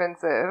too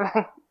expensive.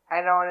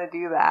 I don't want to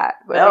do that.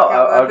 But no,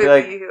 I'd be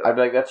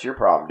like, that's your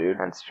problem, dude.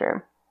 That's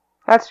true.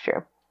 That's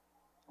true.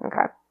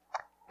 Okay.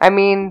 I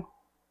mean,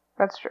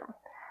 that's true.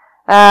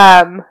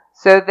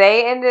 So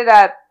they ended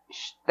up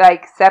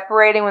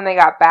separating when they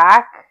got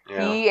back.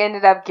 Yeah. He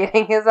ended up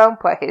getting his own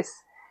place,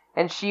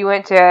 and she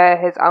went to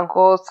his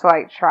uncle's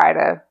to try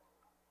to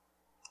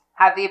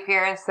have the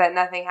appearance that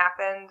nothing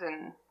happened.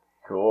 And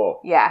cool.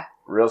 Yeah.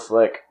 Real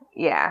slick.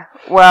 Yeah.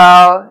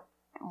 Well,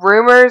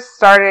 rumors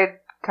started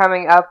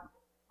coming up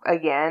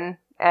again,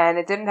 and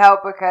it didn't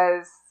help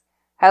because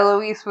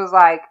Heloise was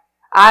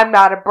I'm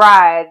not a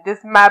bride, this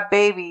is my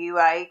baby.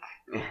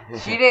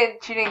 She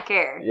didn't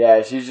care.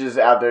 Yeah, she's just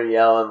out there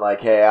yelling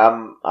hey,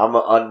 I'm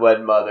an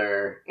unwed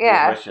mother.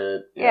 Yeah.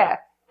 Shit. Yeah,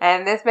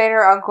 and this made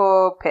her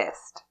uncle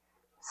pissed.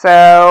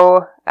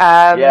 So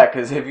yeah,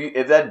 because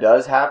if that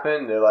does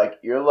happen, they're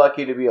you're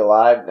lucky to be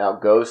alive. Now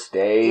go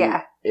stay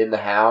in the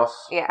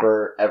house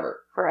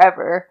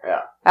forever.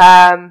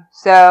 Yeah.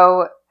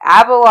 So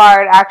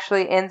Abelard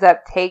actually ends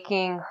up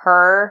taking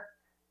her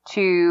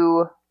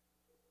to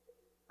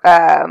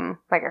a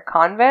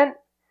convent.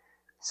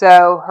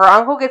 So her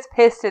uncle gets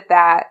pissed at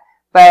that,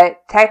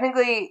 but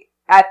technically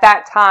at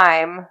that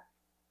time,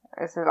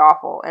 this is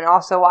awful, and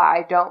also why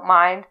I don't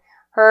mind,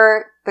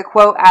 her the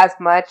quote as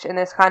much in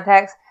this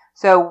context.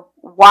 So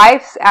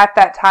wives at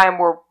that time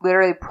were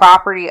literally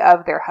property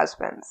of their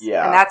husbands.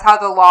 Yeah. And that's how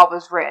the law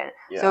was written.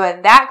 Yeah. So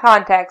in that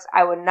context,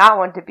 I would not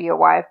want to be a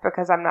wife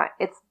because I'm not,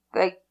 it's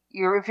like,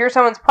 if you're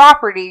someone's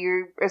property,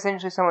 you're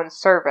essentially someone's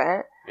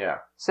servant. Yeah.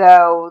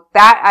 So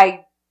that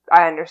I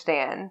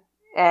understand.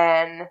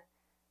 And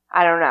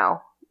I don't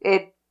know.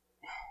 It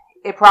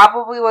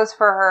probably was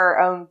for her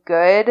own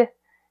good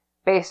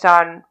based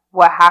on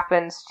what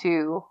happens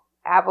to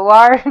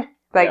Abelard.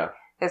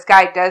 This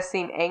guy does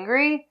seem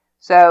angry,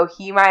 so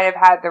he might have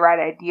had the right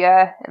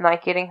idea in,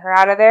 like, getting her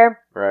out of there.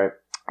 Right.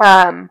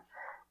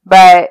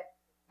 But,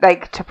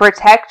 like, to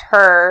protect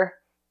her,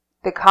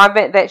 the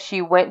convent that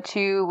she went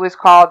to was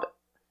called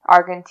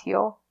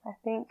Argenteuil, I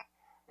think.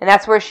 And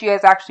that's where she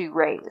was actually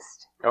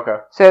raised. Okay.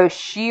 So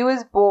she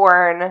was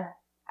born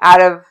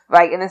out of,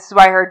 like, and this is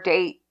why her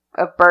date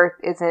of birth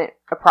isn't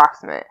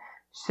approximate.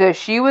 So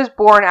she was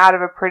born out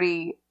of a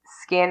pretty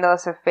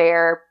scandalous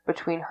affair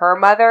between her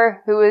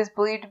mother, who is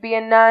believed to be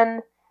a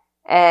nun,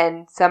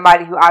 and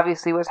somebody who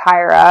obviously was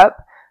higher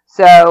up.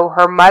 So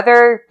her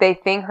mother, they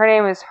think her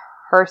name is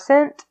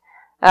Hyacinthe,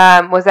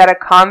 was at a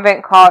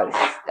convent called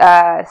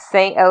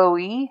Saint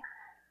Eloise,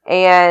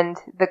 and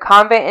the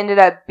convent ended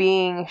up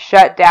being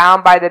shut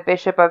down by the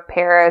Bishop of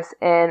Paris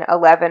in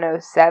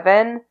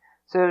 1107.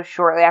 So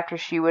shortly after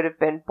she would have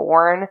been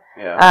born,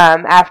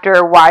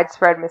 after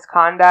widespread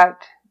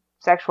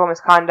sexual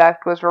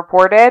misconduct was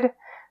reported.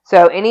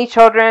 So any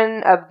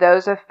children of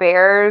those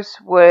affairs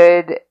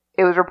it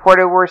was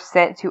reported, were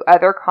sent to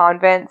other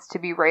convents to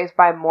be raised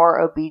by more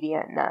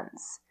obedient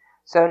nuns.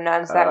 So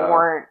nuns that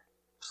weren't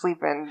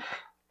sleeping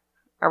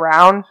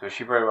around. So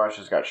she pretty much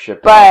just got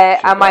shipped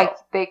out. But I'm like,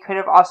 they could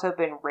have also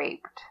been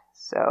raped.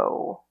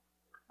 So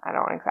I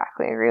don't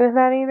exactly agree with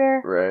that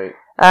either. Right.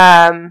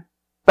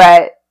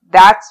 But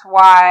that's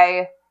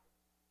why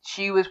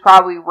she was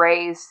probably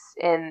raised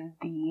in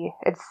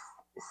it's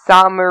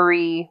Saint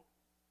Marie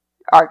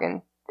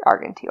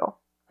Argenteuil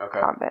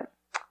convent.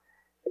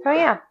 So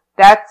yeah,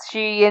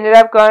 she ended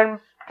up going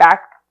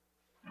back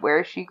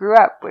where she grew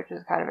up, which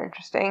is kind of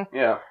interesting.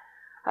 Yeah.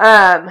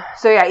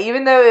 So yeah,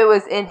 even though it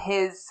was in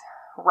his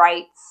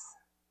rights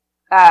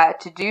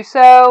to do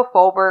so,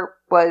 Fulbert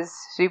was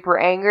super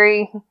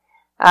angry,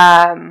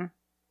 and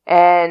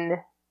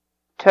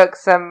took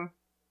some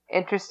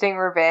interesting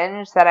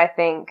revenge that I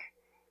think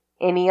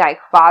any, like,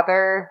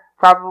 father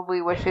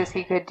probably wishes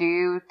he could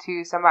do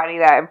to somebody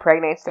that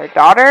impregnates their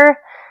daughter.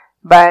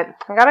 But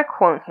I got a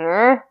quote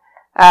here.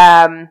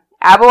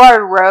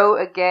 Abelard wrote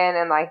again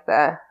in, like,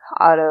 the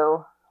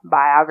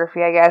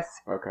autobiography, I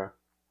guess. Okay.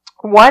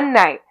 One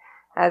night,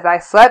 as I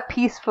slept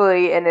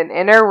peacefully in an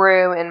inner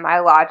room in my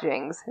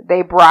lodgings,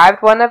 they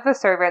bribed one of the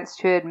servants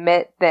to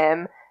admit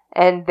them,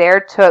 and there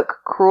took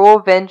cruel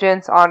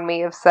vengeance on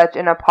me of such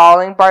an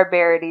appalling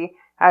barbarity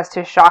as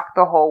to shock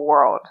the whole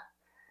world.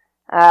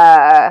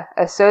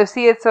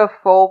 Associates of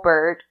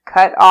Fulbert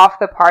cut off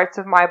the parts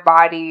of my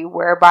body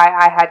whereby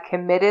I had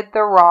committed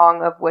the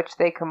wrong of which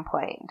they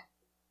complained.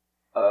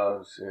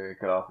 Oh, so he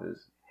cut off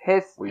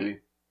his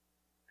weed.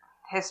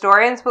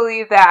 Historians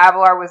believe that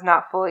Abelard was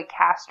not fully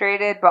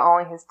castrated, but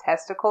only his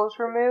testicles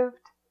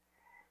removed.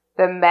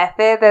 The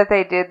method that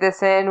they did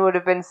this in would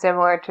have been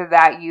similar to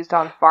that used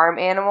on farm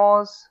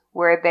animals,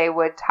 where they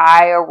would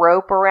tie a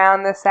rope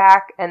around the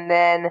sack and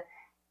then,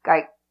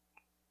 like,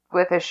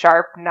 with a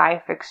sharp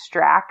knife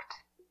extract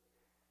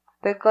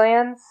the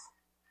glands.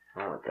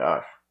 Oh my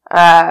gosh.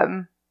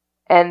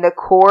 And the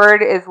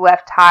cord is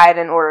left tied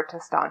in order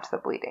to staunch the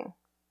bleeding.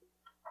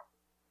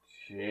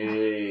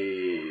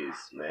 Jeez,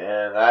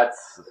 man,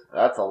 that's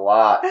a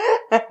lot.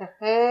 If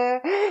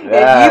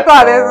you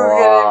thought this was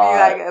gonna be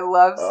like a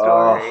love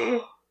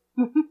story.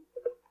 Oh.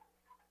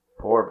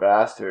 Poor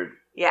bastard.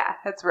 Yeah,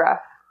 it's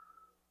rough.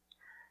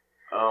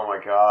 Oh my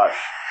gosh.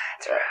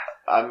 It's rough.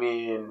 I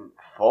mean,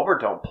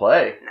 Fulbert don't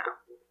play. No.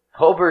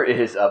 Fulbert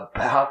is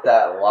about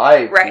that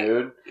life,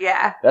 dude.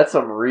 Yeah. That's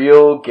some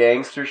real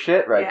gangster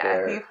shit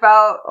there. He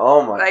felt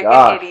like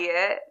an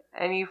idiot,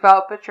 and he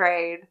felt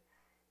betrayed,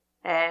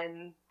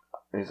 and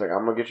he's like,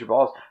 I'm gonna get your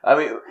balls. I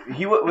mean,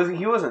 he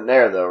wasn't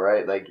there though,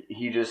 right? Like,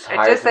 he just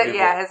hired some people.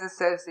 His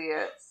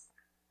associates.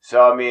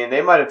 So I mean,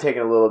 they might have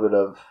taken a little bit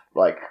of,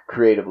 like,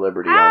 creative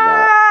liberty on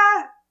that.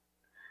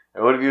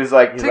 And what if he was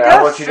like,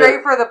 I want you to go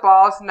straight for the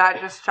balls, not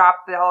just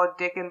chop the whole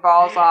dick and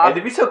balls off. And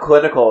to be so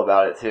clinical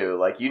about it too,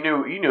 like, you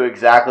knew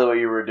exactly what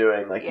you were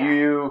doing. Like,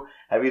 you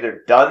have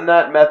either done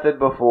that method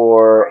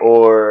before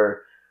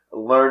or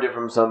learned it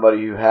from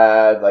somebody who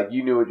had. Like,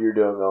 you knew what you were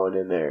doing going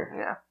in there.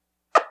 Yeah.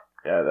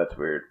 Yeah, that's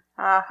weird.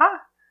 Uh-huh.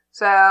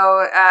 So,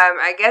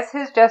 I guess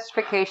his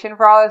justification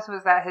for all this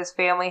was that his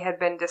family had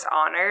been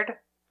dishonored.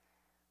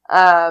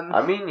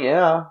 I mean,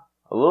 yeah,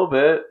 a little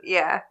bit.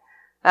 Yeah.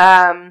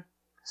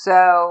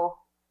 So,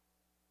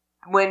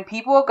 when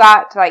people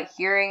got to, like,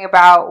 hearing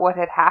about what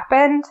had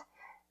happened,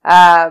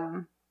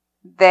 his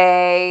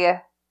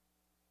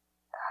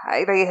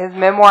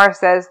memoir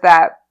says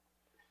that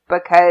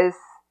because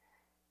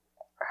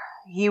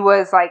he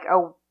was, like,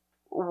 a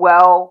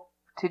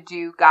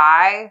well-to-do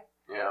guy,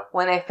 Yeah.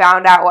 When they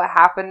found out what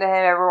happened to him,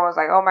 everyone was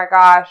like, oh my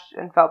gosh,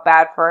 and felt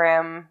bad for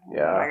him.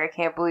 Yeah. Like, I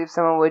can't believe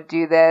someone would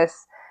do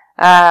this.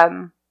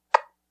 And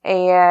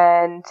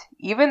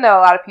even though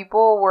a lot of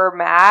people were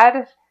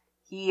mad,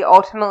 he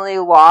ultimately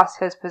lost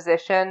his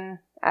position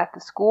at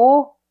the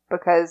school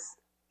because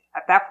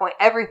at that point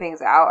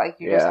everything's out. Like,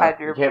 you just had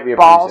your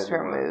balls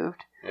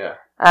removed. Yeah.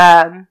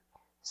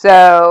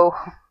 So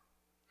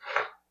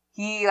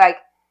he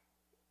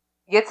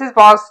gets his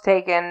balls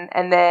taken,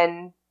 and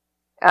then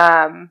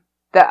the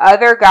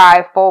other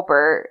guy,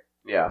 Fulbert,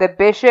 the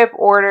bishop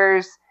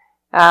orders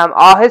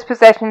all his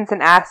possessions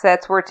and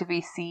assets were to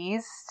be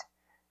seized,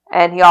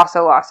 and he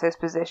also lost his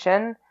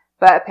position.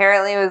 But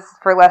apparently it was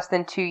for less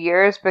than 2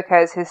 years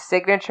because his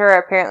signature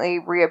apparently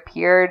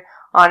reappeared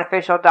on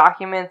official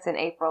documents in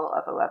April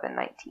of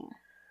 1119.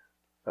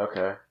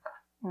 Okay.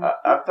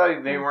 I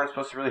thought they weren't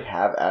supposed to really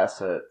have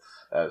assets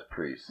as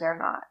priests. They're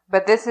not.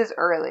 But this is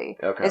early.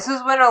 Okay. This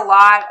is when a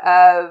lot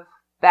of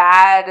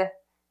bad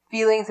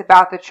feelings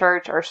about the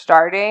church are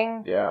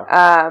starting.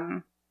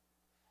 Yeah.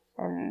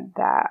 And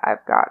that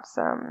I've got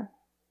some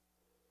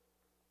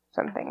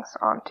things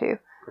on too.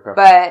 Okay.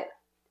 But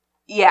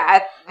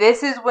yeah,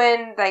 this is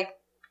when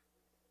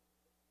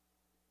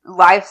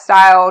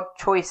lifestyle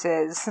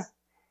choices.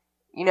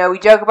 We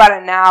joke about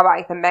it now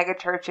about the mega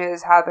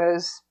churches, how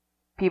those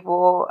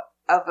people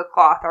of the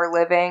cloth are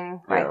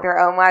living their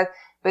own lives.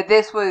 But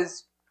this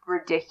was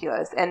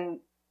ridiculous, and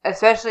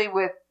especially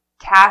with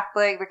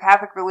the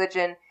Catholic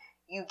religion,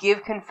 you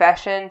give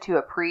confession to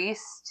a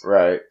priest,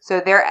 right? So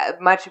they're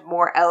much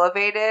more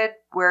elevated.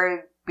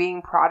 Where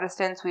being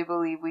Protestants, we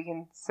believe we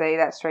can say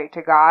that straight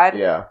to God.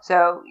 Yeah.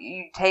 So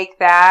you take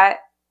that,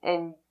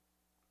 and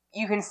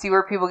you can see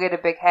where people get a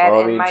big head.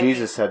 Well, I mean,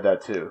 Jesus said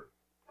that too.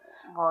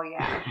 Well,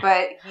 yeah,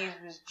 but he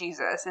was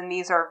Jesus, and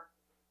these are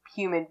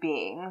human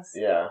beings.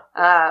 Yeah.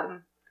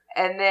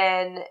 And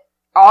then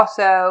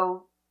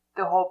also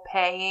the whole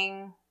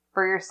paying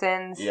for your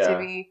sins to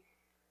be.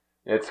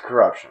 It's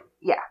corruption.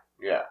 Yeah.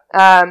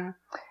 Yeah.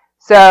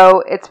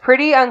 So it's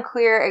pretty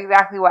unclear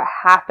exactly what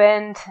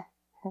happened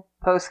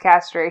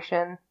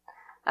post-castration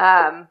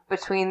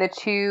between the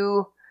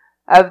two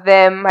of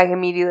them,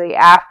 immediately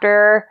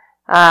after.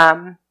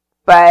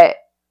 But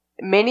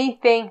many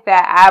think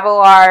that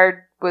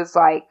Abelard was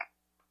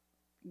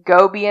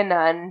go be a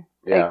nun.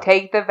 Yeah.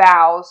 Take the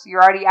vows.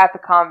 You're already at the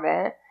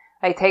convent.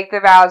 Take the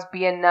vows,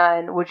 be a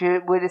nun, which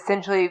would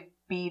essentially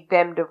be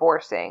them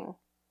divorcing.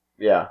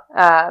 Yeah.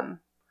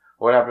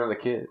 What happened to the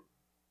kid?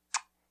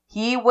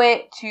 He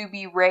went to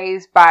be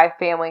raised by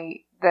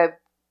the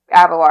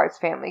Abelard's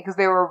family, because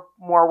they were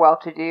more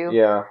well-to-do.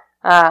 Yeah.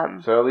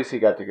 So at least he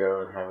got to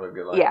go and have a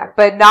good life. Yeah,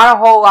 but not a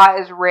whole lot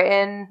is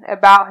written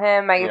about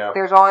him.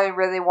 There's only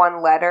really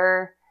one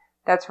letter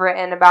that's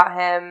written about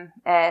him,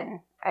 and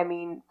I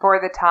mean, for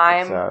the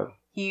time,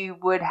 he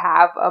would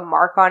have a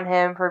mark on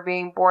him for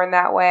being born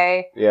that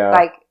way.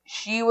 Yeah.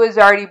 She was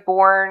already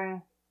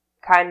born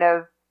kind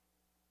of,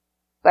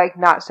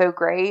 not so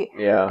great.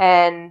 Yeah.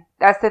 And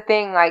that's the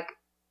thing,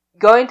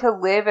 going to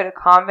live at a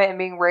convent and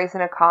being raised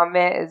in a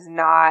convent is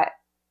not,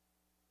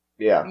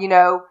 it's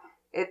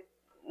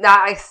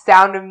not like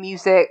Sound of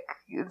Music.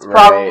 It's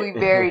probably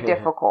very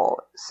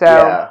difficult.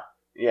 So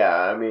yeah.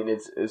 I mean,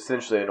 it's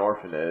essentially an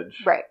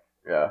orphanage. Right.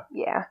 Yeah.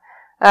 Yeah.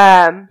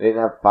 They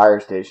didn't have fire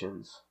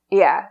stations.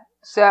 Yeah.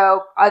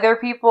 So other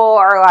people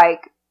are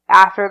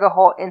after the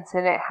whole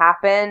incident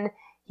happened,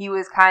 he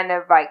was kind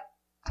of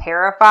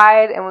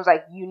terrified and was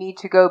you need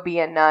to go be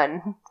a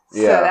nun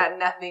so that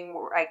nothing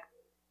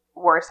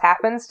worse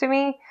happens to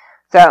me.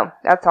 So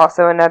that's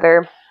also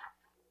another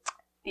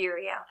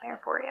theory out there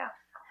for you.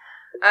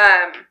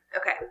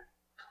 Okay.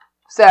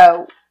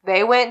 So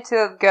they went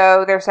to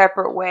go their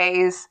separate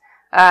ways.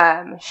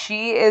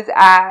 She is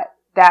at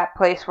that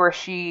place where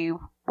she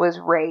was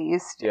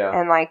raised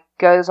and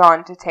goes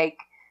on to take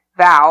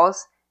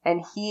vows,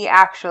 and he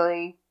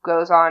actually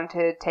goes on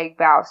to take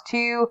vows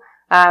too,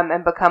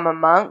 and become a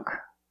monk.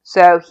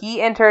 So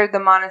he entered the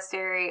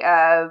monastery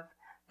of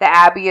the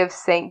Abbey of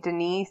Saint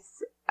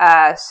Denis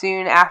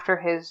soon after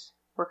his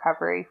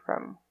recovery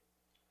from.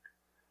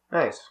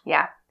 Nice.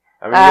 Yeah.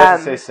 I mean, you have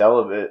to say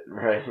celibate,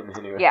 right?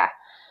 Anyway. Yeah.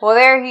 Well,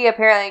 there he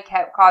apparently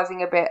kept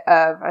causing a bit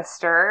of a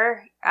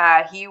stir.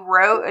 He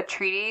wrote a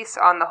treatise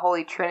on the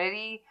Holy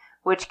Trinity,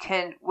 which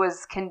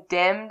was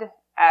condemned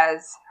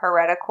as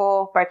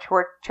heretical by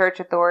church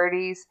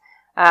authorities.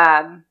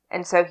 And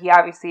so he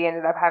obviously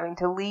ended up having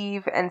to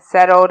leave and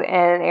settled in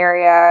an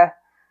area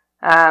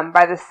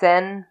by the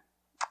Seine.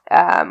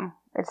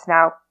 It's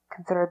now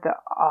considered the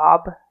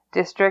Aube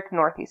district,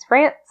 northeast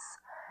France.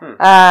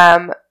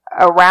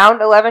 Around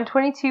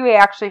 1122, he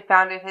actually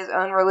founded his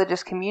own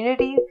religious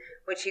community,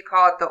 which he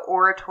called the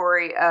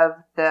Oratory of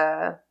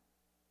the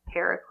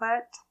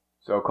Paraclete.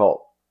 So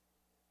cult.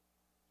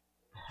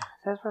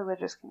 It says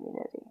religious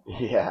community.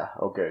 Yeah,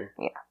 okay.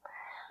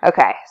 Yeah.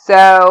 Okay,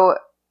 so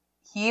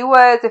he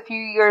was a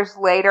few years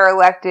later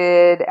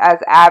elected as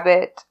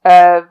abbot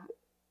of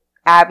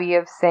Abbey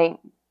of St.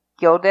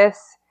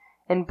 Gildas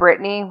in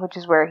Brittany, which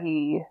is where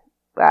he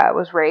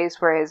was raised,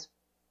 where his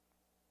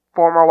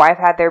former wife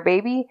had their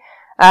baby,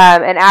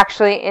 and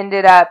actually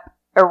ended up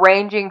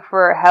arranging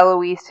for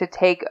Heloise to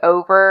take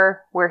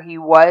over where he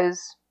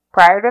was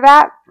prior to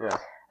that.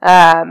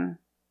 Yeah.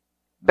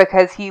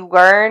 Because he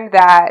learned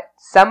that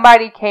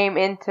somebody came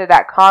into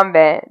that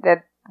convent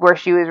where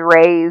she was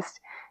raised,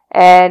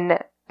 and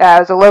it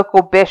was a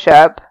local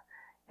bishop,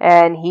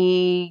 and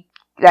he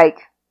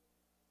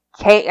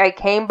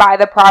came by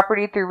the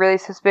property through really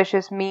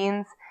suspicious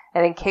means,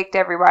 and then kicked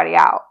everybody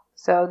out.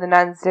 So the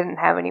nuns didn't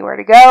have anywhere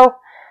to go.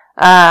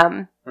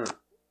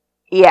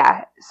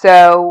 Yeah.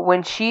 So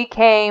when she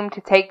came to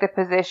take the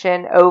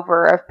position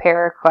over of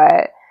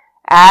Paraclete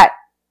at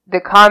the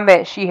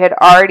convent, she had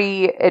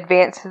already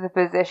advanced to the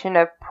position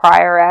of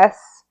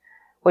prioress,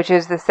 which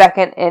is the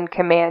second in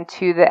command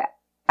to the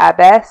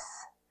abbess,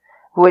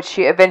 which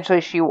she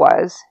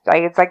was.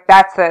 It's like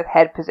that's the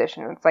head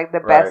position. It's like the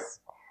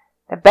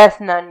best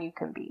nun you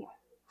can be.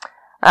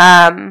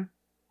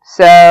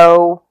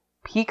 So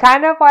he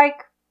kind of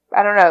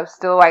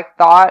still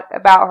thought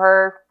about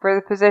her for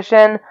the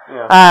position.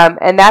 Yeah.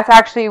 And that's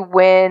actually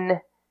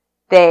when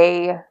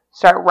they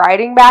start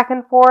writing back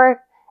and forth.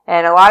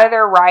 And a lot of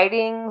their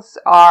writings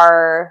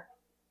are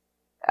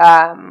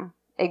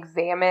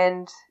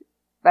examined,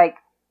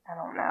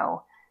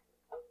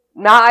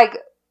 not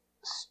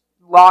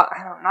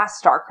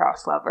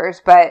star-crossed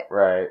lovers, but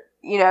right.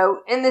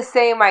 In the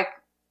same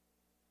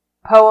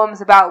poems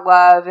about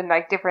love and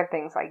different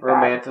things like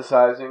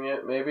romanticizing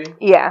it, maybe.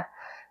 Yeah,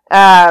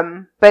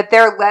 but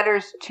their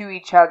letters to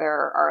each other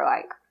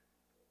are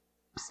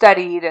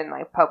studied and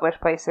published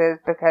places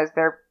because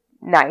they're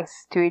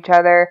nice to each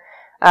other.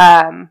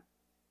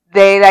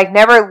 They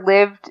never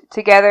lived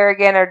together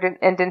again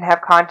and didn't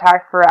have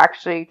contact for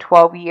actually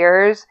 12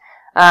 years.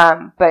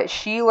 But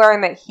she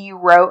learned that he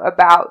wrote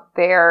about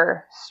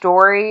their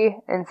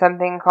story in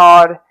something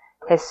called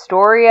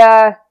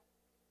Historia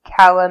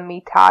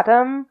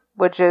Calamitatum,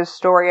 which is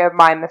Story of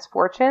My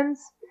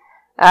Misfortunes.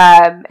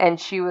 And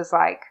she was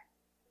like,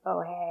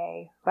 oh,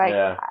 hey,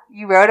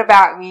 you wrote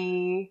about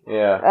me.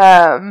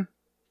 Yeah.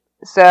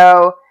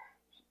 So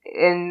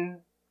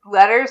in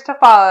Letters to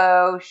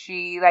Follow,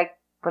 she,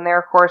 when they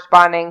were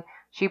corresponding,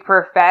 she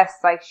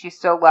professed she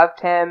still loved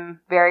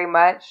him very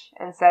much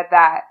and said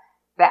that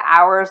the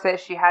hours that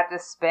she had to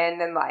spend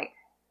in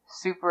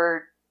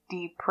super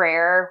deep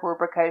prayer were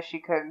because she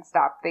couldn't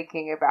stop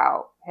thinking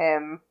about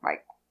him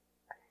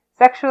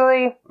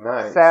sexually.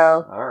 Nice.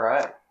 So all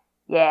right.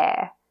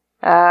 Yeah.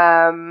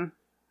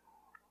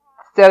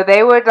 So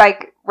they would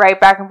write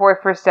back and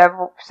forth for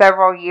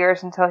several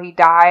years until he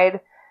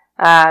died.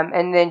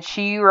 And then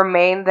she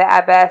remained the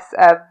abbess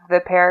of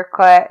the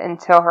Paraclete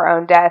until her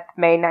own death,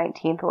 May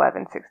 19th,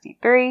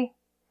 1163.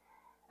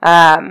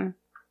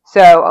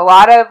 So a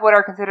lot of what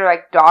are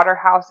considered daughter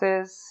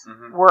houses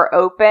were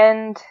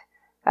opened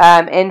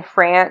in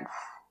France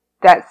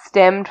that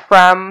stemmed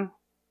from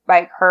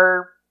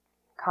her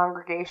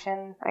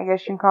congregation, I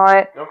guess you can call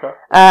it. Okay.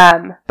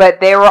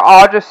 But they were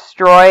all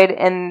destroyed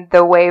in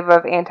the wave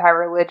of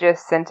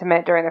anti-religious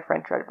sentiment during the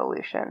French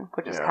Revolution,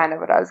 which is kind of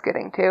what I was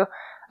getting to.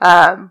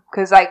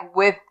 Because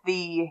with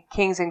the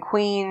kings and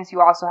queens,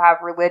 you also have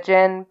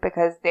religion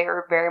because they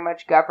were very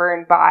much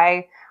governed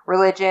by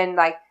religion.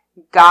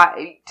 God,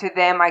 to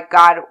them,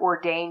 God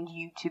ordained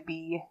you to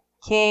be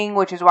king,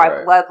 which is why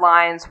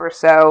bloodlines were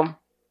so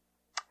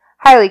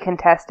highly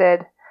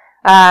contested.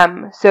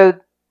 So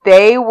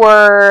they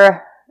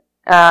were,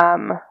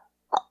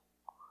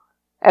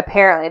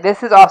 apparently,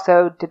 this is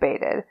also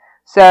debated.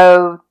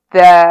 So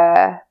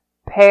the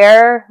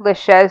Père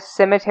Lachaise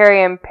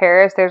Cemetery in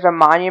Paris, there's a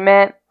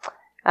monument,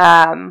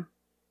 and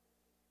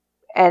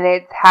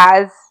it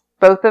has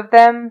both of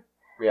them,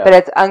 but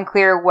it's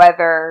unclear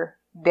whether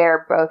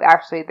they're both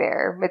actually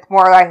there. It's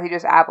more likely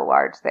just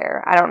Abelard's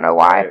there. I don't know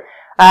why.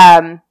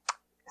 Right.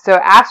 So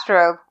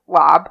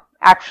Astrolabe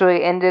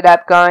actually ended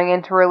up going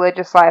into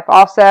religious life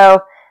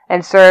also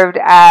and served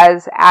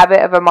as abbot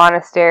of a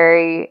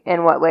monastery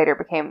in what later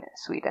became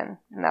Sweden.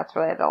 And that's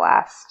really the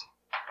last.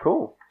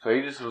 Cool. So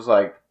he just was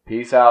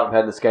peace out, I'm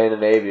heading to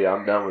Scandinavia.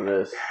 I'm done with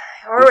this.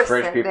 These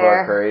French people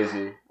are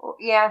crazy.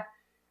 Yeah.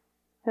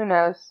 Who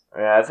knows?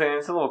 Yeah, I think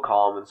it's a little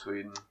calm in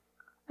Sweden.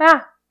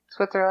 Yeah.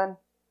 Switzerland.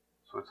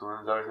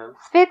 Switzerland's always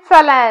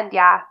Switzerland,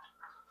 yeah.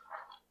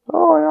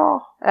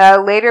 Oh, yeah.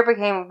 Later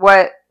became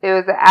it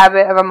was the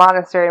abbot of a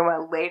monastery and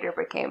what later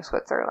became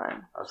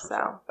Switzerland.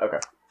 Okay.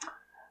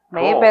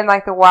 May have been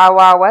the Wild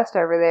Wild West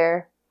over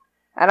there.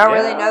 I don't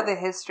really know the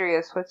history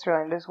of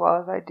Switzerland as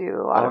well as I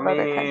do a lot of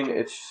other countries.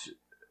 It's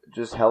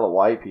just hella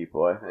white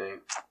people, I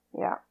think.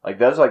 Yeah.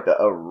 That's the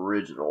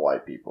original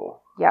white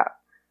people. Yeah.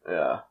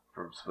 Yeah.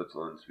 From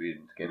Switzerland,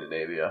 Sweden,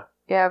 Scandinavia.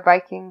 Yeah,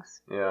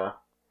 Vikings. Yeah.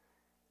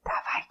 The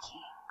Vikings.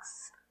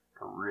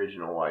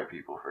 Original white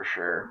people for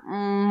sure.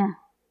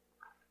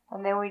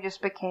 And then we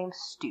just became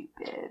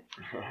stupid.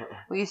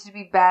 We used to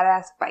be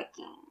badass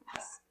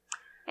Vikings.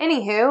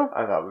 Anywho.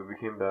 I thought we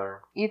became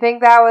better. You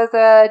think that was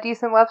a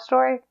decent love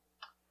story?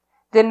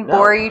 Didn't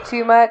bore you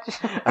too much?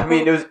 I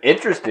mean, it was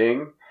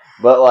interesting.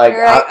 But like,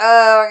 you're like,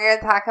 we're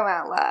gonna talk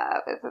about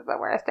love. This is the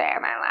worst day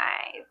of my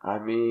life. I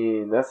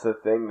mean, that's the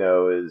thing,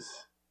 though, is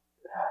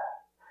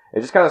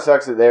it just kind of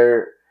sucks that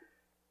they're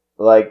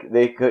like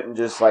they couldn't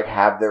just like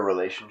have their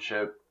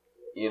relationship.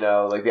 You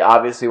know, like they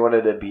obviously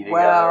wanted to be together.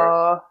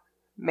 Well,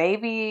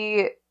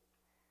 maybe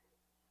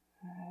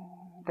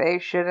they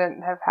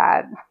shouldn't have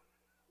had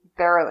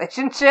their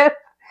relationship.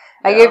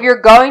 Like, if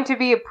you're going to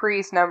be a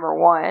priest, number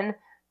one.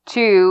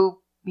 2,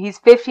 he's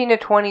 15 to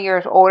 20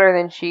 years older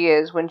than she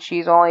is when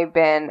she's only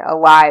been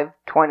alive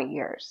 20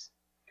 years.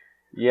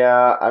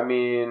 Yeah, I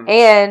mean...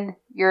 And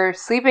you're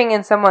sleeping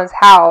in someone's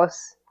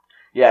house.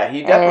 Yeah,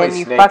 he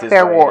definitely snaked his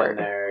way in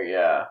there,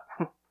 yeah.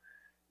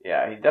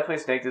 Yeah, he definitely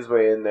snaked his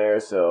way in there,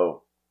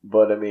 so...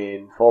 But, I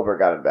mean, Fulber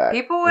got him back.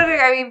 People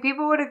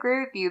would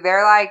agree with you.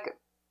 They're like...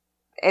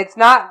 It's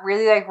not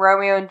really like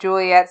Romeo and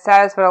Juliet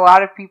status, but a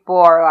lot of people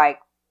are like,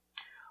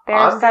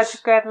 they're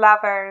such good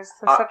lovers.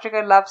 It's such a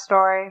good love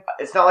story.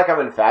 It's not like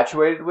I'm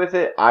infatuated with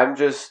it. I'm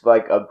just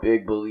like a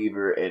big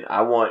believer in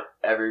I want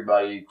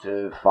everybody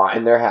to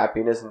find their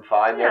happiness and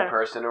find their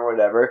person or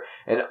whatever.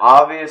 And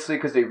obviously,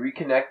 because they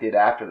reconnected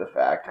after the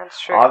fact. That's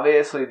true.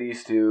 Obviously,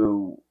 these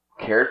two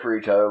cared for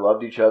each other,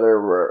 loved each other,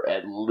 were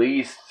at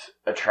least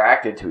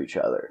attracted to each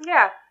other.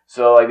 Yeah.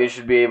 So, like, they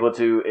should be able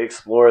to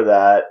explore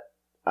that.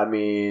 I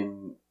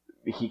mean,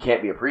 he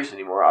can't be a priest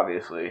anymore,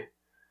 obviously.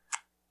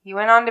 He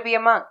went on to be a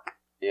monk.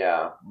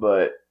 Yeah,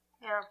 but,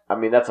 I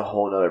mean, that's a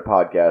whole other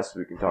podcast.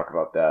 We can talk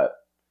about that.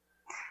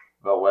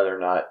 About whether or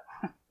not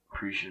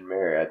priests should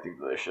marry. I think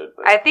they should.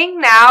 But. I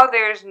think now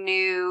there's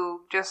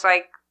new, just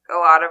like a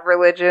lot of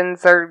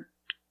religions are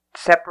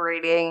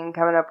separating and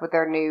coming up with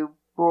their new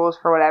rules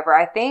for whatever.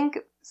 I think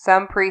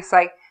some priests,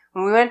 like,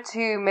 when we went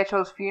to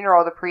Mitchell's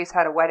funeral, the priest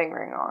had a wedding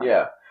ring on.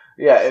 Yeah.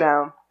 Yeah.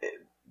 So.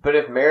 But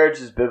if marriage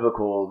is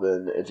biblical,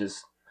 then it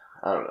just,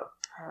 I don't know.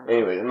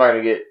 Anyways, I'm not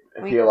going to get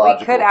theological.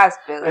 We could ask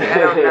Billy. I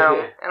don't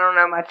know. I don't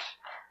know much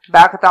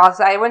about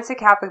Catholicism. I went to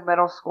Catholic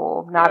middle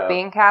school, not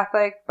being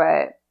Catholic,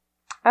 but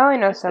I only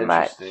know so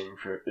much.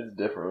 It's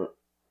different.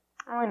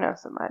 I only know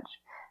so much.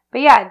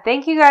 But yeah,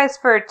 thank you guys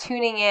for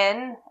tuning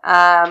in.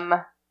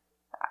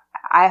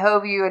 I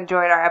hope you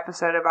enjoyed our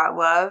episode about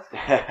love.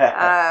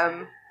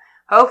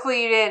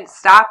 Hopefully you didn't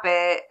stop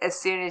it as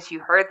soon as you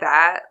heard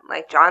that,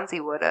 like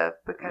Johnsy would have.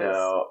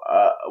 No.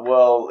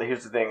 Well,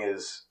 here's the thing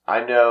is,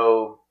 I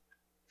know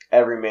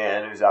every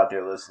man who's out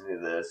there listening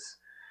to this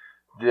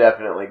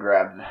definitely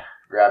grabbed their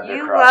crotch.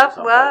 You love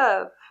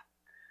love.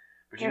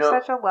 But You're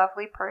such a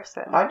lovely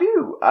person. I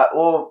do.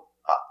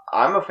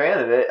 I'm a fan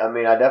of it. I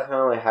mean, I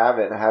definitely have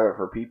it, and I have it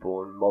for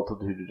people in a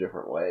multitude of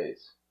different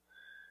ways.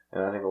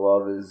 And I think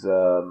love is,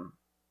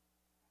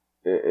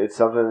 it's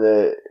something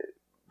that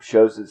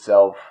shows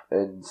itself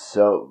and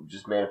so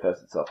just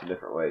manifests itself in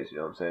different ways, you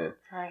know what I'm saying?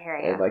 I hear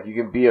you. And like you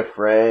can be a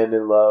friend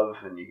in love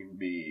and you can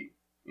be,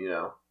 you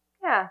know,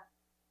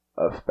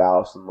 a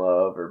spouse in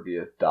love or be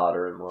a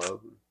daughter in love.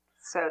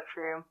 So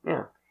true.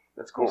 Yeah.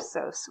 That's cool. You're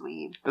so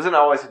sweet. Doesn't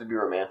always have to be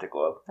romantic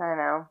love. I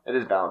know. It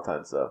is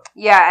Valentine's though.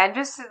 Yeah, and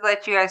just to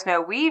let you guys know,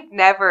 we've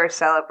never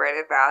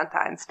celebrated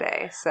Valentine's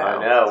Day, so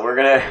I know. We're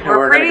gonna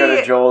go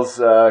to Joel's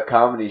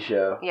comedy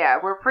show. Yeah,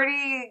 we're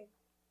pretty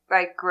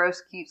like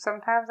gross cute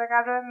sometimes, I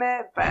gotta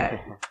admit, but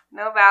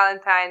no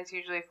Valentine's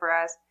usually for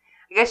us.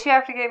 I guess you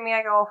have to get me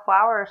like a little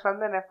flower or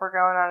something if we're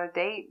going on a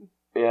date.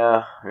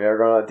 Yeah, we're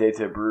going on a date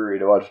to a brewery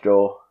to watch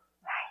Joel.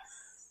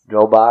 Nice.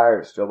 Joel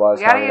Byers. We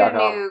gotta get a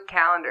new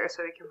calendar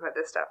so we can put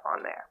this stuff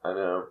on there. I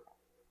know.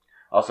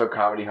 Also,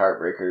 Comedy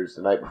Heartbreakers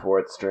the night before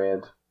at the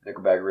Strand.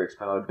 Nickelback Rick's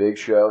put on a big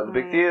show in the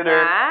big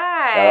theater.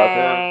 Nice. Shout out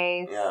to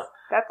them. Yeah.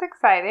 That's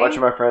exciting. A bunch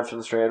of my friends from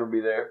the Strand will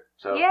be there.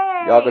 So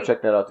yay. Y'all go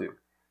check that out too.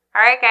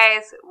 Alright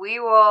guys,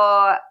 we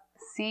will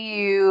see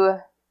you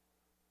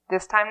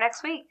this time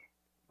next week.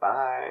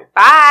 Bye.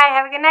 Bye.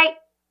 Have a good night,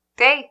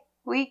 day,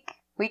 week,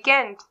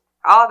 weekend,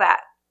 all that.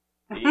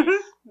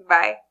 Peace.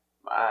 Bye.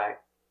 Bye.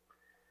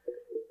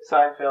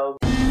 Seinfeld.